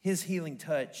 His healing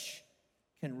touch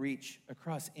can reach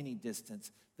across any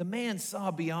distance. The man saw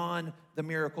beyond the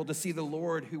miracle to see the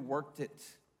Lord who worked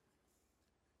it.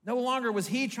 No longer was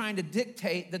he trying to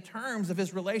dictate the terms of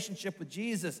his relationship with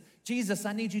Jesus. Jesus,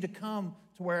 I need you to come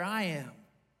to where I am.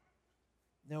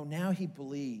 No, now he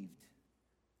believed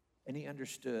and he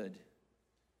understood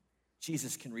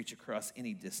Jesus can reach across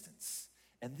any distance.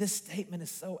 And this statement is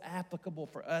so applicable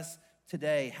for us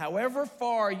today. However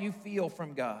far you feel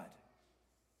from God,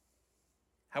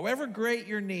 however great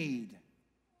your need,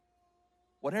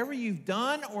 whatever you've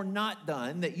done or not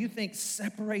done that you think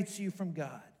separates you from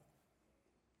God,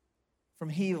 from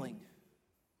healing,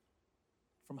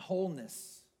 from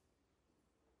wholeness,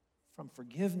 from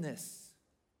forgiveness,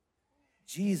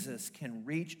 Jesus can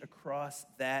reach across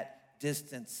that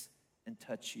distance and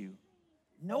touch you.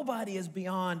 Nobody is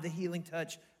beyond the healing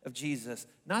touch of Jesus.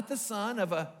 Not the son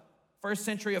of a first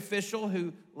century official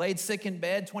who laid sick in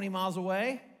bed 20 miles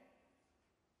away,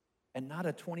 and not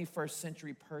a 21st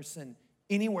century person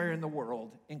anywhere in the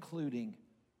world, including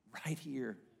right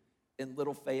here in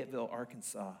Little Fayetteville,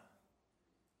 Arkansas.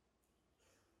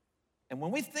 And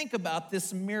when we think about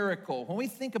this miracle, when we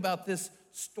think about this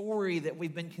story that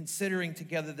we've been considering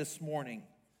together this morning,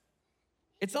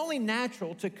 it's only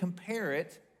natural to compare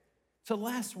it to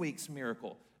last week's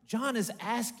miracle. John is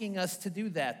asking us to do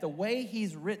that. The way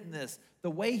he's written this, the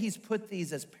way he's put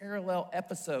these as parallel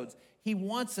episodes, he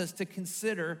wants us to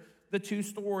consider the two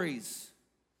stories.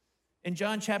 In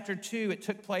John chapter 2, it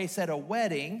took place at a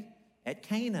wedding at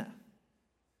Cana.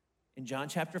 In John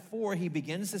chapter 4, he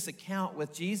begins this account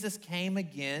with Jesus came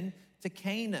again to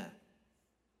Cana.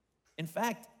 In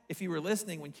fact, if you were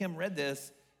listening when Kim read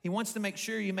this, he wants to make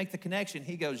sure you make the connection.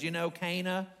 He goes,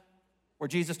 Cana, where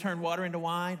Jesus turned water into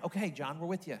wine? Okay, John, we're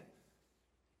with you.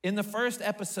 In the first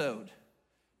episode,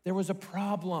 there was a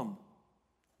problem.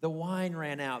 The wine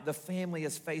ran out. The family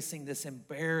is facing this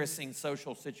embarrassing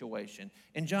social situation.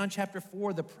 In John chapter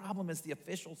 4, the problem is the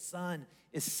official's son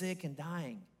is sick and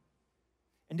dying.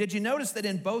 And did you notice that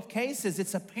in both cases,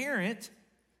 it's a parent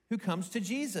who comes to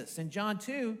Jesus? In John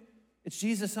 2, it's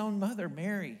Jesus' own mother,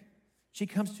 Mary. She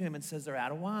comes to him and says they're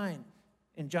out of wine.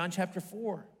 In John chapter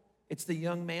 4, it's the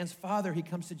young man's father. He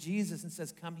comes to Jesus and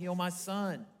says, "Come heal my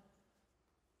son."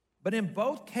 But in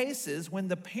both cases, when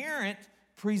the parent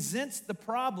presents the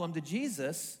problem to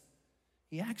Jesus,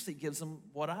 he actually gives him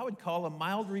what I would call a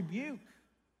mild rebuke.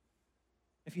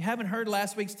 If you haven't heard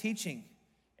last week's teaching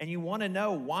and you want to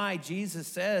know why Jesus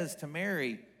says to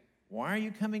Mary, "Why are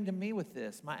you coming to me with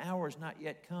this? My hour is not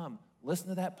yet come." Listen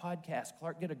to that podcast.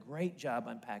 Clark did a great job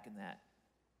unpacking that.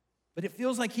 But it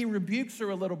feels like he rebukes her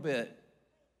a little bit.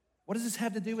 What does this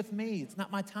have to do with me? It's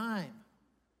not my time.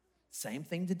 Same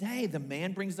thing today. The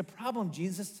man brings the problem.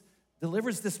 Jesus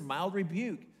delivers this mild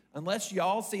rebuke. Unless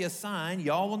y'all see a sign,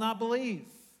 y'all will not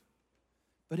believe.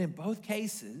 But in both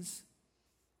cases,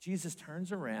 Jesus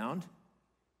turns around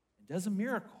and does a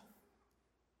miracle.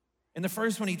 In the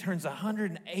first one, he turns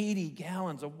 180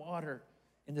 gallons of water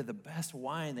into the best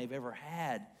wine they've ever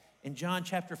had. In John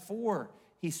chapter 4,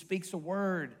 he speaks a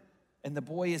word and the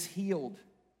boy is healed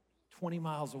 20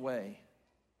 miles away.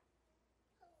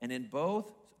 And in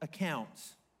both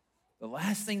accounts, the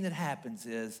last thing that happens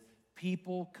is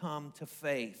people come to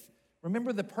faith.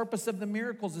 Remember, the purpose of the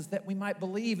miracles is that we might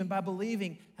believe, and by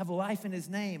believing, have life in his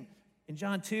name. In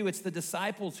John 2, it's the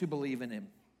disciples who believe in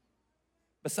him.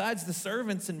 Besides the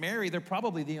servants and Mary, they're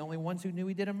probably the only ones who knew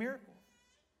he did a miracle.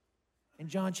 In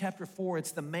John chapter 4,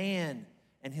 it's the man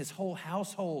and his whole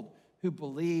household who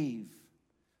believe,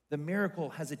 the miracle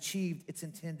has achieved its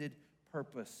intended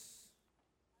purpose.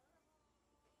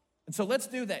 And so let's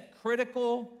do that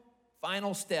critical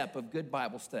final step of good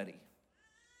Bible study.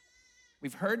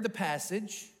 We've heard the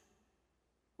passage.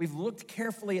 We've looked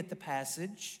carefully at the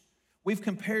passage. We've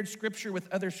compared Scripture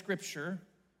with other Scripture.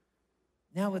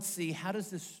 Now let's see, how does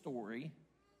this story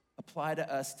apply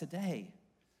to us today?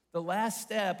 The last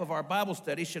step of our Bible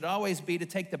study should always be to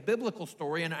take the biblical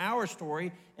story and our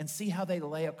story and see how they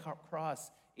lay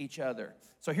across each other.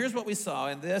 So here's what we saw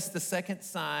in this, the second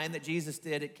sign that Jesus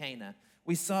did at Cana.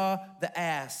 We saw the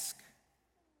ask.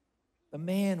 The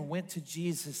man went to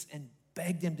Jesus and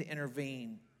begged him to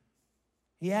intervene.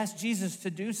 He asked Jesus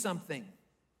to do something.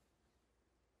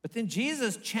 But then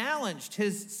Jesus challenged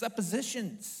his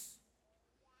suppositions.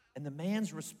 And the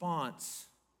man's response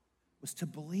was to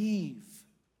believe.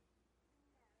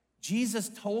 Jesus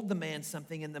told the man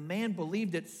something, and the man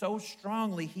believed it so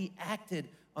strongly, he acted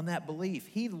on that belief.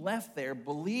 He left there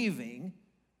believing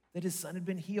that his son had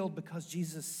been healed because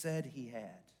Jesus said he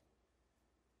had.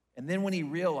 And then when he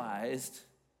realized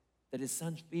that his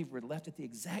son's fever had left at the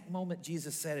exact moment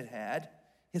Jesus said it had,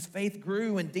 his faith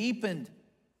grew and deepened.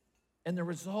 And the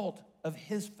result of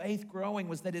his faith growing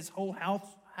was that his whole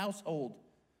household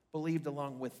believed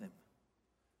along with him.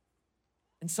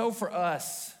 And so for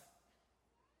us,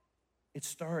 it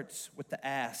starts with the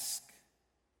ask.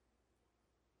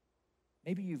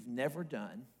 Maybe you've never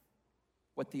done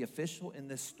what the official in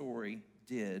this story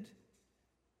did.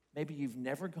 Maybe you've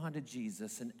never gone to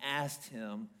Jesus and asked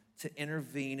him to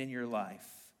intervene in your life.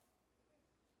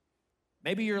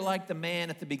 Maybe you're like the man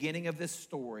at the beginning of this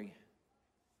story,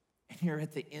 and you're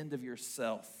at the end of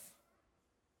yourself.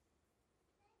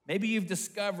 Maybe you've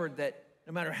discovered that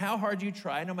no matter how hard you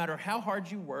try, no matter how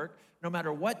hard you work, no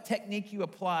matter what technique you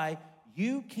apply,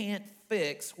 you can't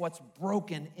fix what's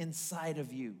broken inside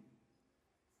of you.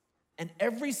 And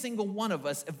every single one of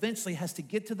us eventually has to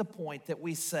get to the point that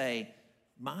we say,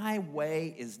 my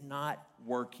way is not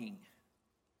working.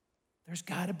 There's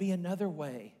got to be another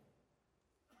way.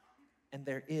 And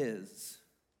there is.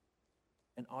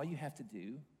 And all you have to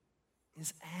do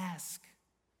is ask.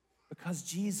 Because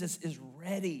Jesus is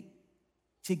ready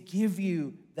to give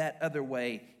you that other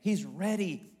way. He's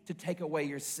ready to take away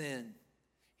your sin.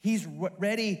 He's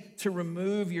ready to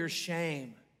remove your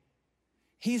shame.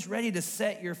 He's ready to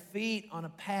set your feet on a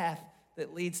path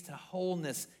that leads to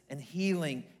wholeness and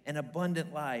healing and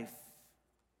abundant life.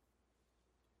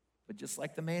 But just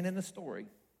like the man in the story,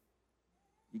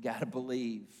 you got to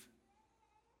believe.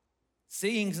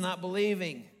 Seeing's not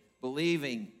believing.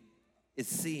 Believing is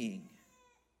seeing.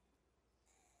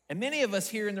 And many of us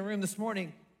here in the room this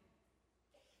morning,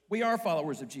 we are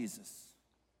followers of Jesus.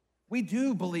 We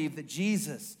do believe that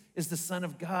Jesus is the Son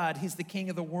of God. He's the King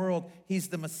of the world. He's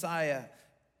the Messiah.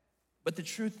 But the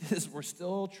truth is, we're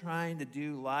still trying to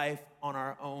do life on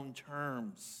our own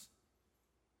terms.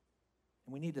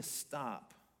 And we need to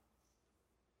stop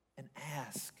and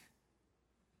ask.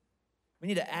 We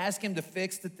need to ask him to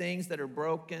fix the things that are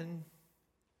broken.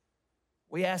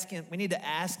 We need to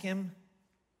ask him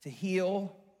to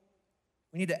heal.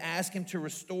 We need to ask him to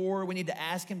restore. We need to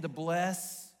ask him to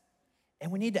bless.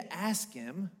 And we need to ask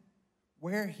him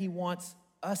where he wants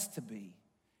us to be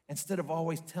instead of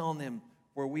always telling him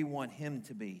where we want him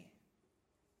to be.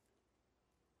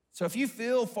 So if you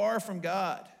feel far from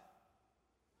God,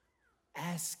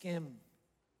 ask him.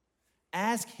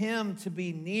 Ask him to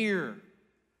be near,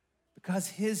 because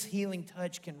his healing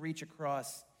touch can reach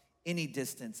across any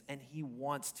distance, and he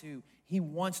wants to. He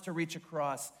wants to reach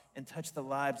across and touch the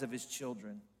lives of his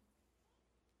children.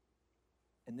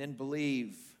 And then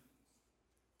believe.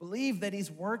 Believe that he's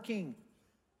working.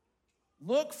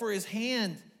 Look for his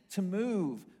hand to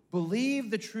move.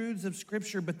 Believe the truths of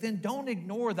Scripture, but then don't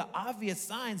ignore the obvious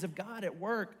signs of God at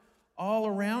work all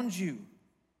around you.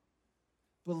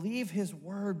 Believe his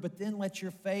word, but then let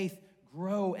your faith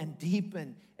grow and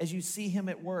deepen as you see him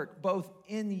at work, both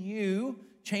in you,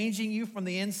 changing you from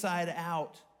the inside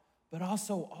out, but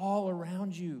also all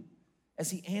around you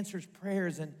as he answers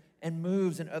prayers and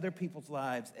moves in other people's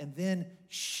lives. And then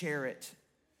share it.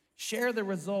 Share the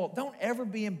result. Don't ever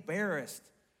be embarrassed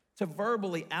to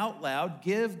verbally out loud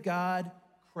give God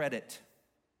credit.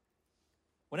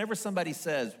 Whenever somebody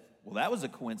says, well, that was a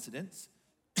coincidence,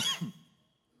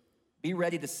 be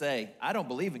ready to say, I don't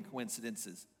believe in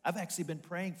coincidences. I've actually been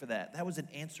praying for that. That was an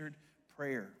answered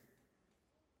prayer.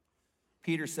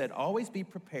 Peter said, always be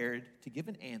prepared to give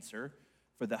an answer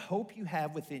for the hope you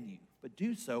have within you, but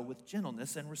do so with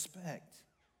gentleness and respect.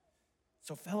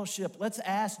 So fellowship, let's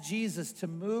ask Jesus to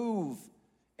move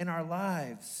in our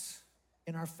lives,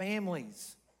 in our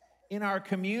families, in our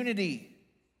community.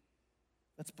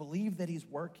 Let's believe that he's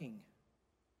working.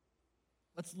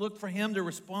 Let's look for him to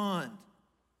respond.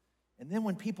 And then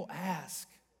when people ask,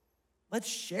 let's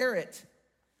share it.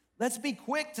 Let's be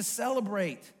quick to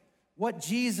celebrate what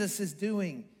Jesus is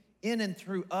doing in and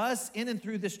through us, in and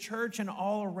through this church, and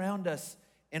all around us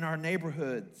in our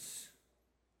neighborhoods.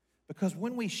 Because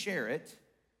when we share it,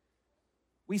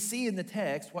 we see in the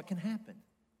text what can happen.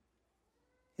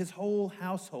 His whole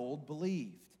household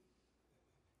believed.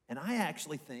 And I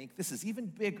actually think this is even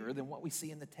bigger than what we see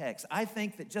in the text. I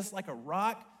think that just like a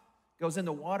rock goes in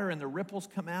the water and the ripples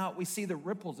come out, we see the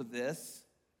ripples of this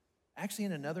actually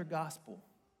in another gospel.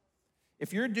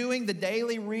 If you're doing the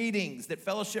daily readings that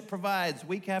Fellowship provides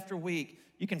week after week,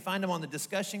 you can find them on the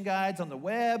discussion guides on the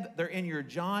web. They're in your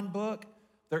John book.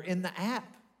 They're in the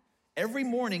app. Every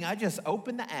morning, I just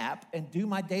open the app and do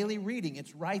my daily reading.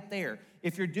 It's right there.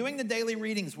 If you're doing the daily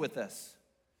readings with us,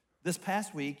 this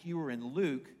past week, you were in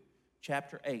Luke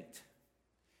chapter 8.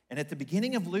 And at the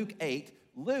beginning of Luke 8,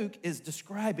 Luke is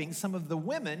describing some of the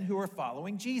women who are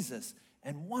following Jesus.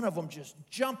 And one of them just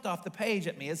jumped off the page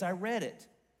at me as I read it.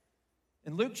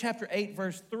 In Luke chapter 8,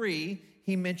 verse 3,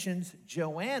 he mentions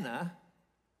Joanna,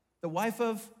 the wife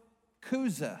of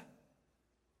Chuza,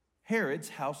 Herod's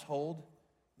household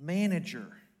manager.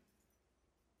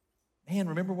 Man,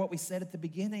 remember what we said at the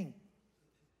beginning.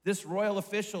 This royal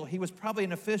official, he was probably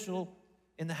an official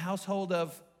in the household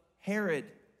of Herod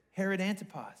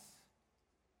Antipas.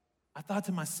 I thought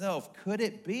to myself, could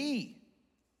it be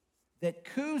that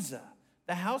Chuza,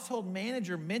 the household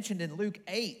manager mentioned in Luke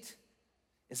 8,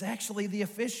 is actually the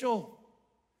official?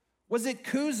 Was it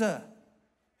Chuza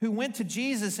who went to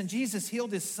Jesus and Jesus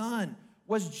healed his son?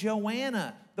 Was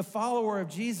Joanna, the follower of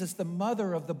Jesus, the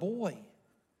mother of the boy?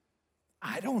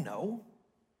 I don't know.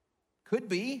 Could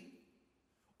be.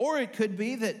 Or it could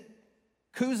be that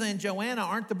Chuza and Joanna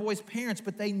aren't the boy's parents,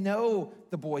 but they know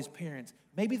the boy's parents.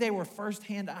 Maybe they were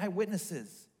firsthand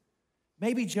eyewitnesses.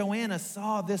 Maybe Joanna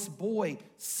saw this boy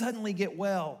suddenly get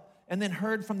well and then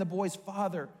heard from the boy's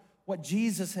father what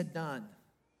Jesus had done.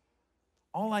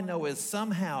 All I know is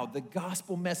somehow the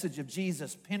gospel message of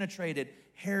Jesus penetrated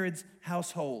Herod's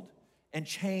household and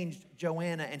changed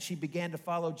Joanna, and she began to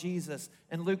follow Jesus.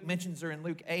 And Luke mentions her in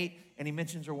Luke 8, and he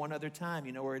mentions her one other time.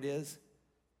 You know where it is?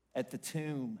 At the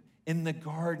tomb, in the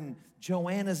garden.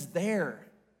 Joanna's there.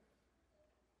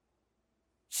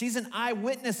 She's an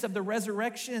eyewitness of the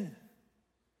resurrection.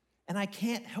 And I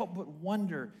can't help but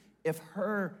wonder if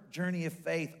her journey of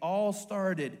faith all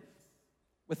started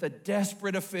with a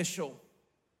desperate official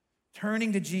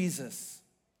turning to Jesus,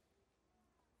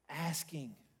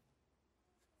 asking,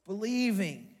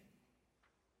 believing,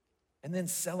 and then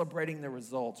celebrating the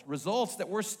results. Results that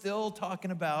we're still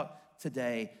talking about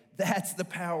today. That's the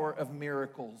power of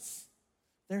miracles.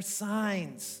 They're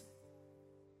signs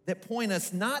that point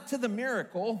us not to the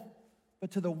miracle,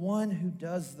 but to the one who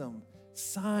does them.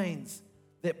 Signs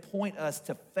that point us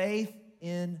to faith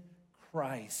in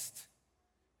Christ,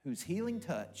 whose healing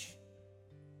touch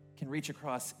can reach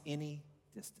across any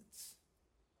distance.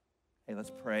 Hey,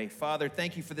 let's pray. Father,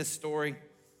 thank you for this story.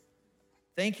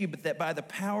 Thank you that by the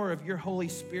power of your Holy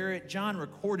Spirit, John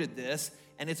recorded this,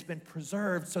 and it's been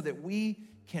preserved so that we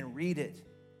can read it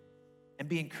and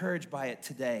be encouraged by it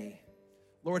today.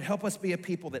 Lord, help us be a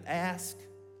people that ask,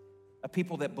 a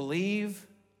people that believe,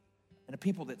 and a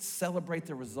people that celebrate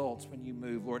the results when you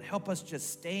move. Lord, help us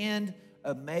just stand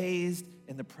amazed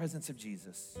in the presence of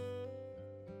Jesus.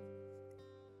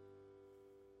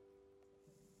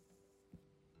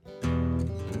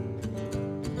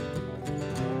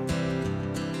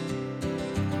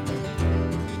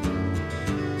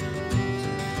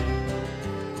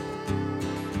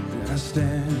 I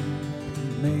stand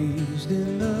amazed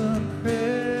in the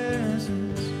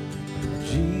presence of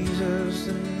Jesus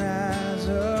the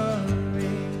Nazarene,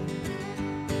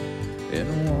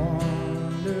 and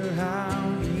wonder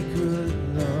how he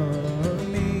could love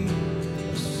me,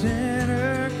 a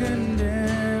sinner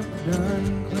condemned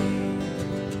unclean,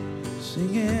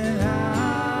 singing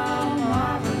how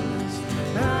marvelous,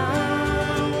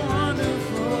 how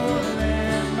wonderful,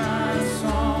 and my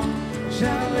song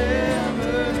shall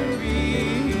ever be.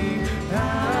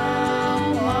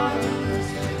 How marvelous,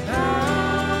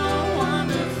 how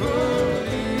wonderful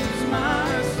is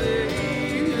my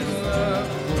Savior's love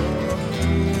for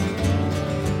me.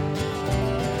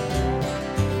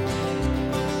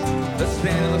 Let's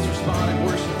stand and let's respond in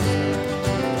worship.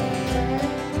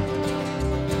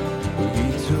 He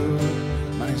took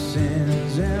my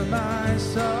sins and my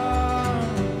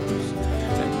sorrows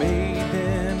and made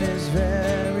them his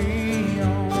very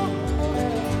own.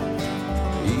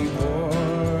 He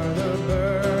bore the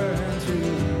burden to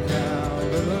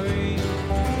Calvary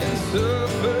and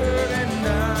suffered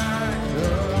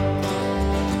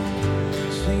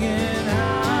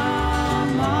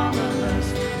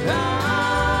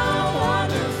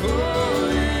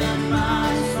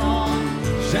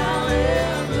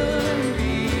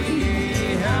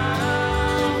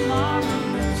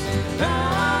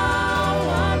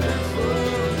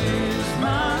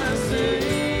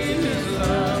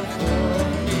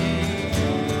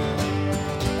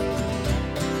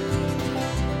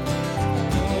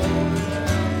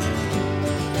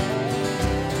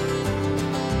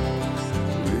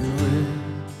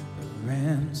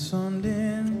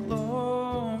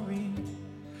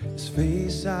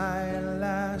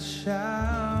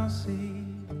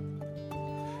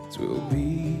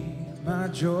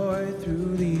joy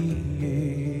through the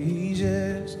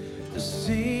ages to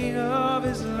sing of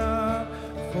his love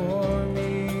for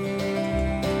me.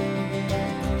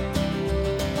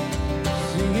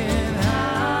 Singing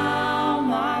how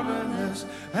marvelous,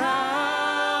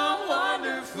 how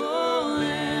wonderful,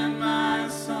 and my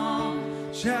song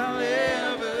shall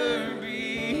ever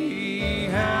be.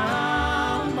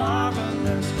 How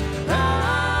marvelous,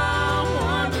 how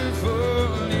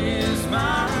wonderful is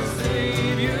my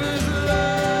Savior's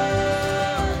love.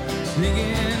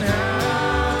 Singing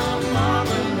how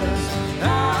marvelous,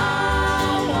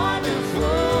 how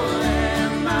wonderful,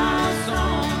 and my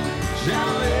song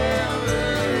shall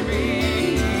ever be.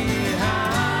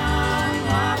 How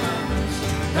marvelous,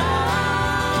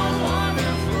 how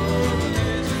wonderful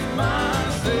is my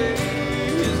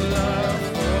Savior's love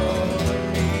for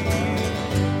me.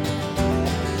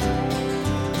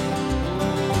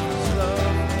 His love.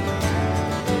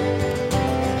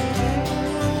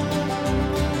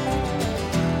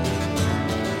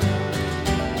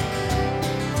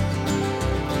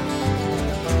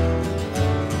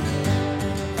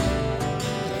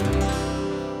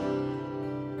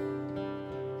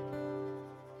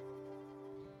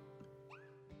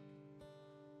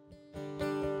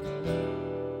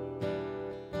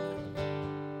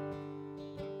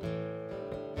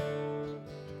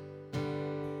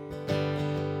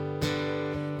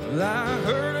 Well, I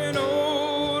heard an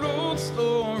old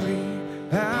story,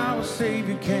 how a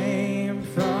Savior came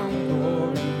from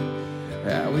glory,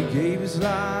 how he gave his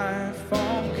life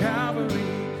on Calvary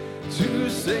to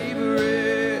save a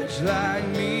wretch like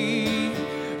me.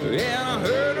 And I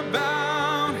heard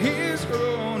about his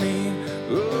groaning,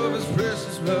 of his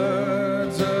precious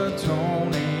blood's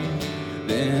atoning.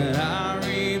 Then I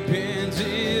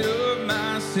repented of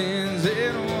my sins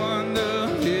and won the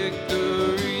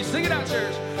victory. Sing it out,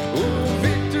 church. Oh,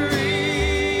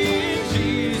 victory in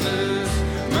Jesus,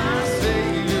 my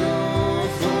Savior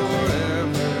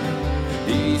forever.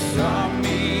 He sought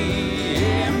me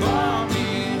and bought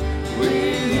me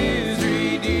with his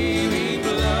redeeming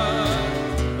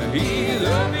blood. He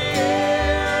loved me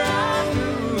ere I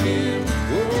knew him.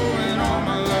 Oh, and all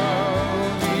my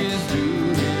love is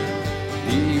due him.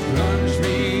 He plunged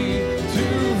me to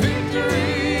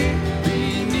victory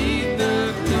beneath the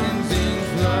cleansing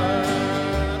flood.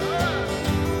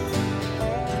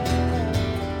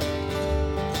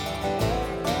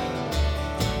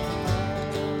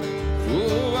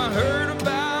 Oh, I heard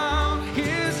about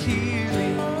his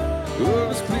healing, of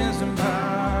his cleansing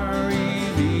power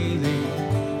revealing,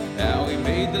 how he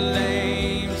made the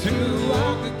lame to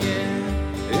walk again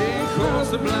and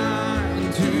caused the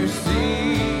blind to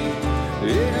see.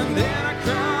 And then I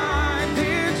cried,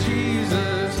 dear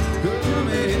Jesus, come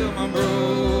and heal my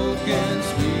broken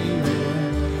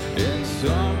spirit. And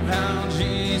somehow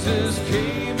Jesus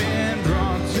came and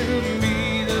brought to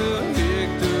me the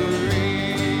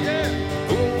victory. Yeah.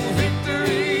 Oh,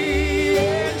 victory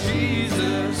in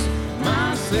Jesus,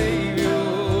 my Savior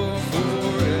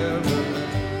forever.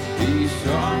 He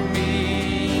sought me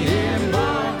and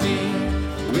bought me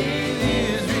with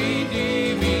his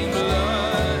redeeming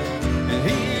blood. And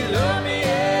he loved me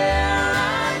ere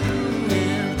I knew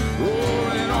him.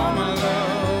 Oh, and all my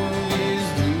love is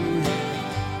due him.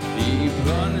 He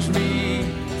plunged me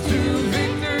to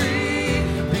victory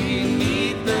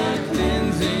beneath the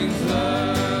cleansing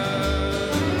flood.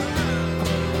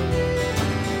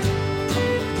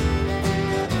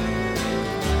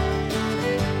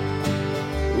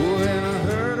 When I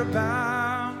heard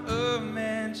about a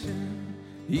mansion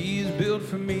he's built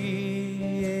for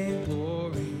me in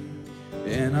glory,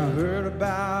 and I heard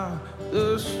about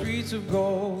the streets of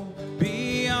gold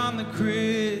beyond the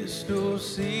crystal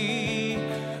sea,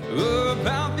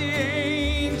 about the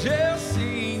angels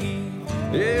singing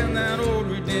in that old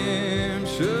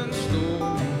redemption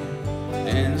story.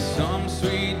 And some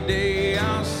sweet day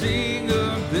I'll sing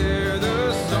up there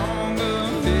the song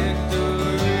of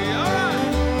victory. All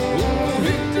right. Oh,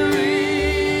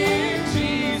 victory in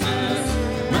Jesus,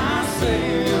 my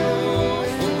Savior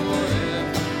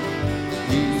forever.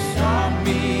 He sought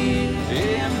me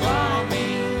and bought me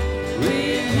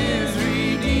with his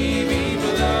redeeming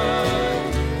blood.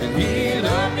 And he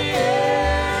loved me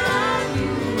ere I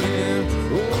knew him.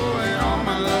 Oh, and all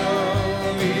my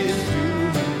love is due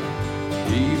him.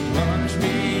 He plunged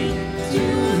me to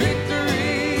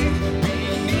victory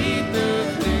beneath the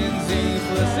cleansing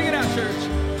flood. Sing it out, church.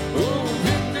 Oh,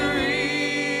 victory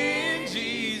in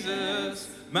Jesus,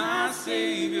 my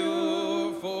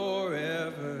Savior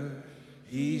forever.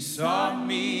 He sought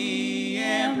me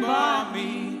and bought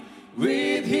me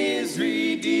with his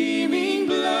redeeming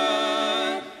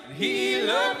blood. He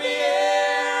loved me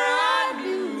ere I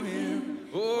knew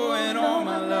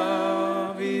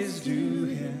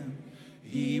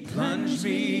plunged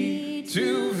me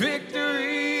to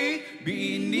victory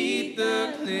beneath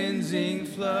the cleansing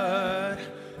flood.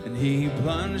 And he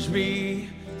plunged me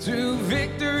to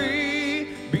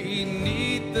victory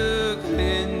beneath the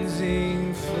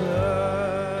cleansing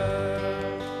flood.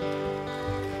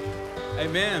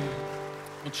 Amen.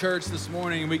 Well, church, this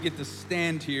morning we get to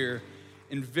stand here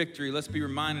in victory. Let's be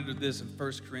reminded of this in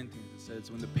 1 Corinthians. It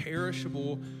says, when the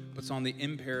perishable puts on the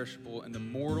imperishable and the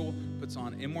mortal puts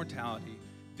on immortality,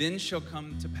 then shall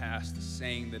come to pass the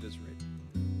saying that is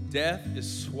written, death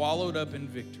is swallowed up in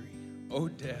victory. O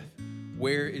death,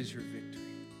 where is your victory?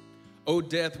 O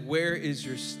death, where is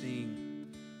your sting?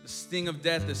 The sting of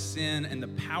death is sin, and the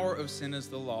power of sin is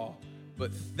the law.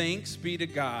 But thanks be to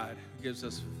God who gives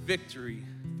us victory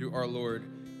through our Lord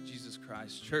Jesus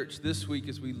Christ. Church, this week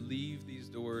as we leave these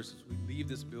doors, as we leave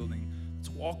this building, let's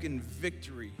walk in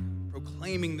victory,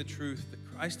 proclaiming the truth that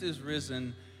Christ is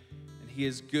risen, and he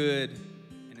is good,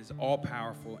 and is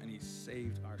all-powerful, and he's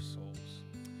saved our souls.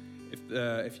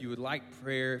 If you would like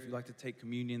prayer, if you'd like to take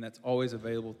communion, that's always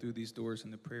available through these doors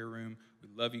in the prayer room. We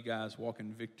love you guys. Walk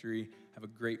in victory. Have a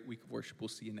great week of worship. We'll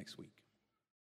see you next week.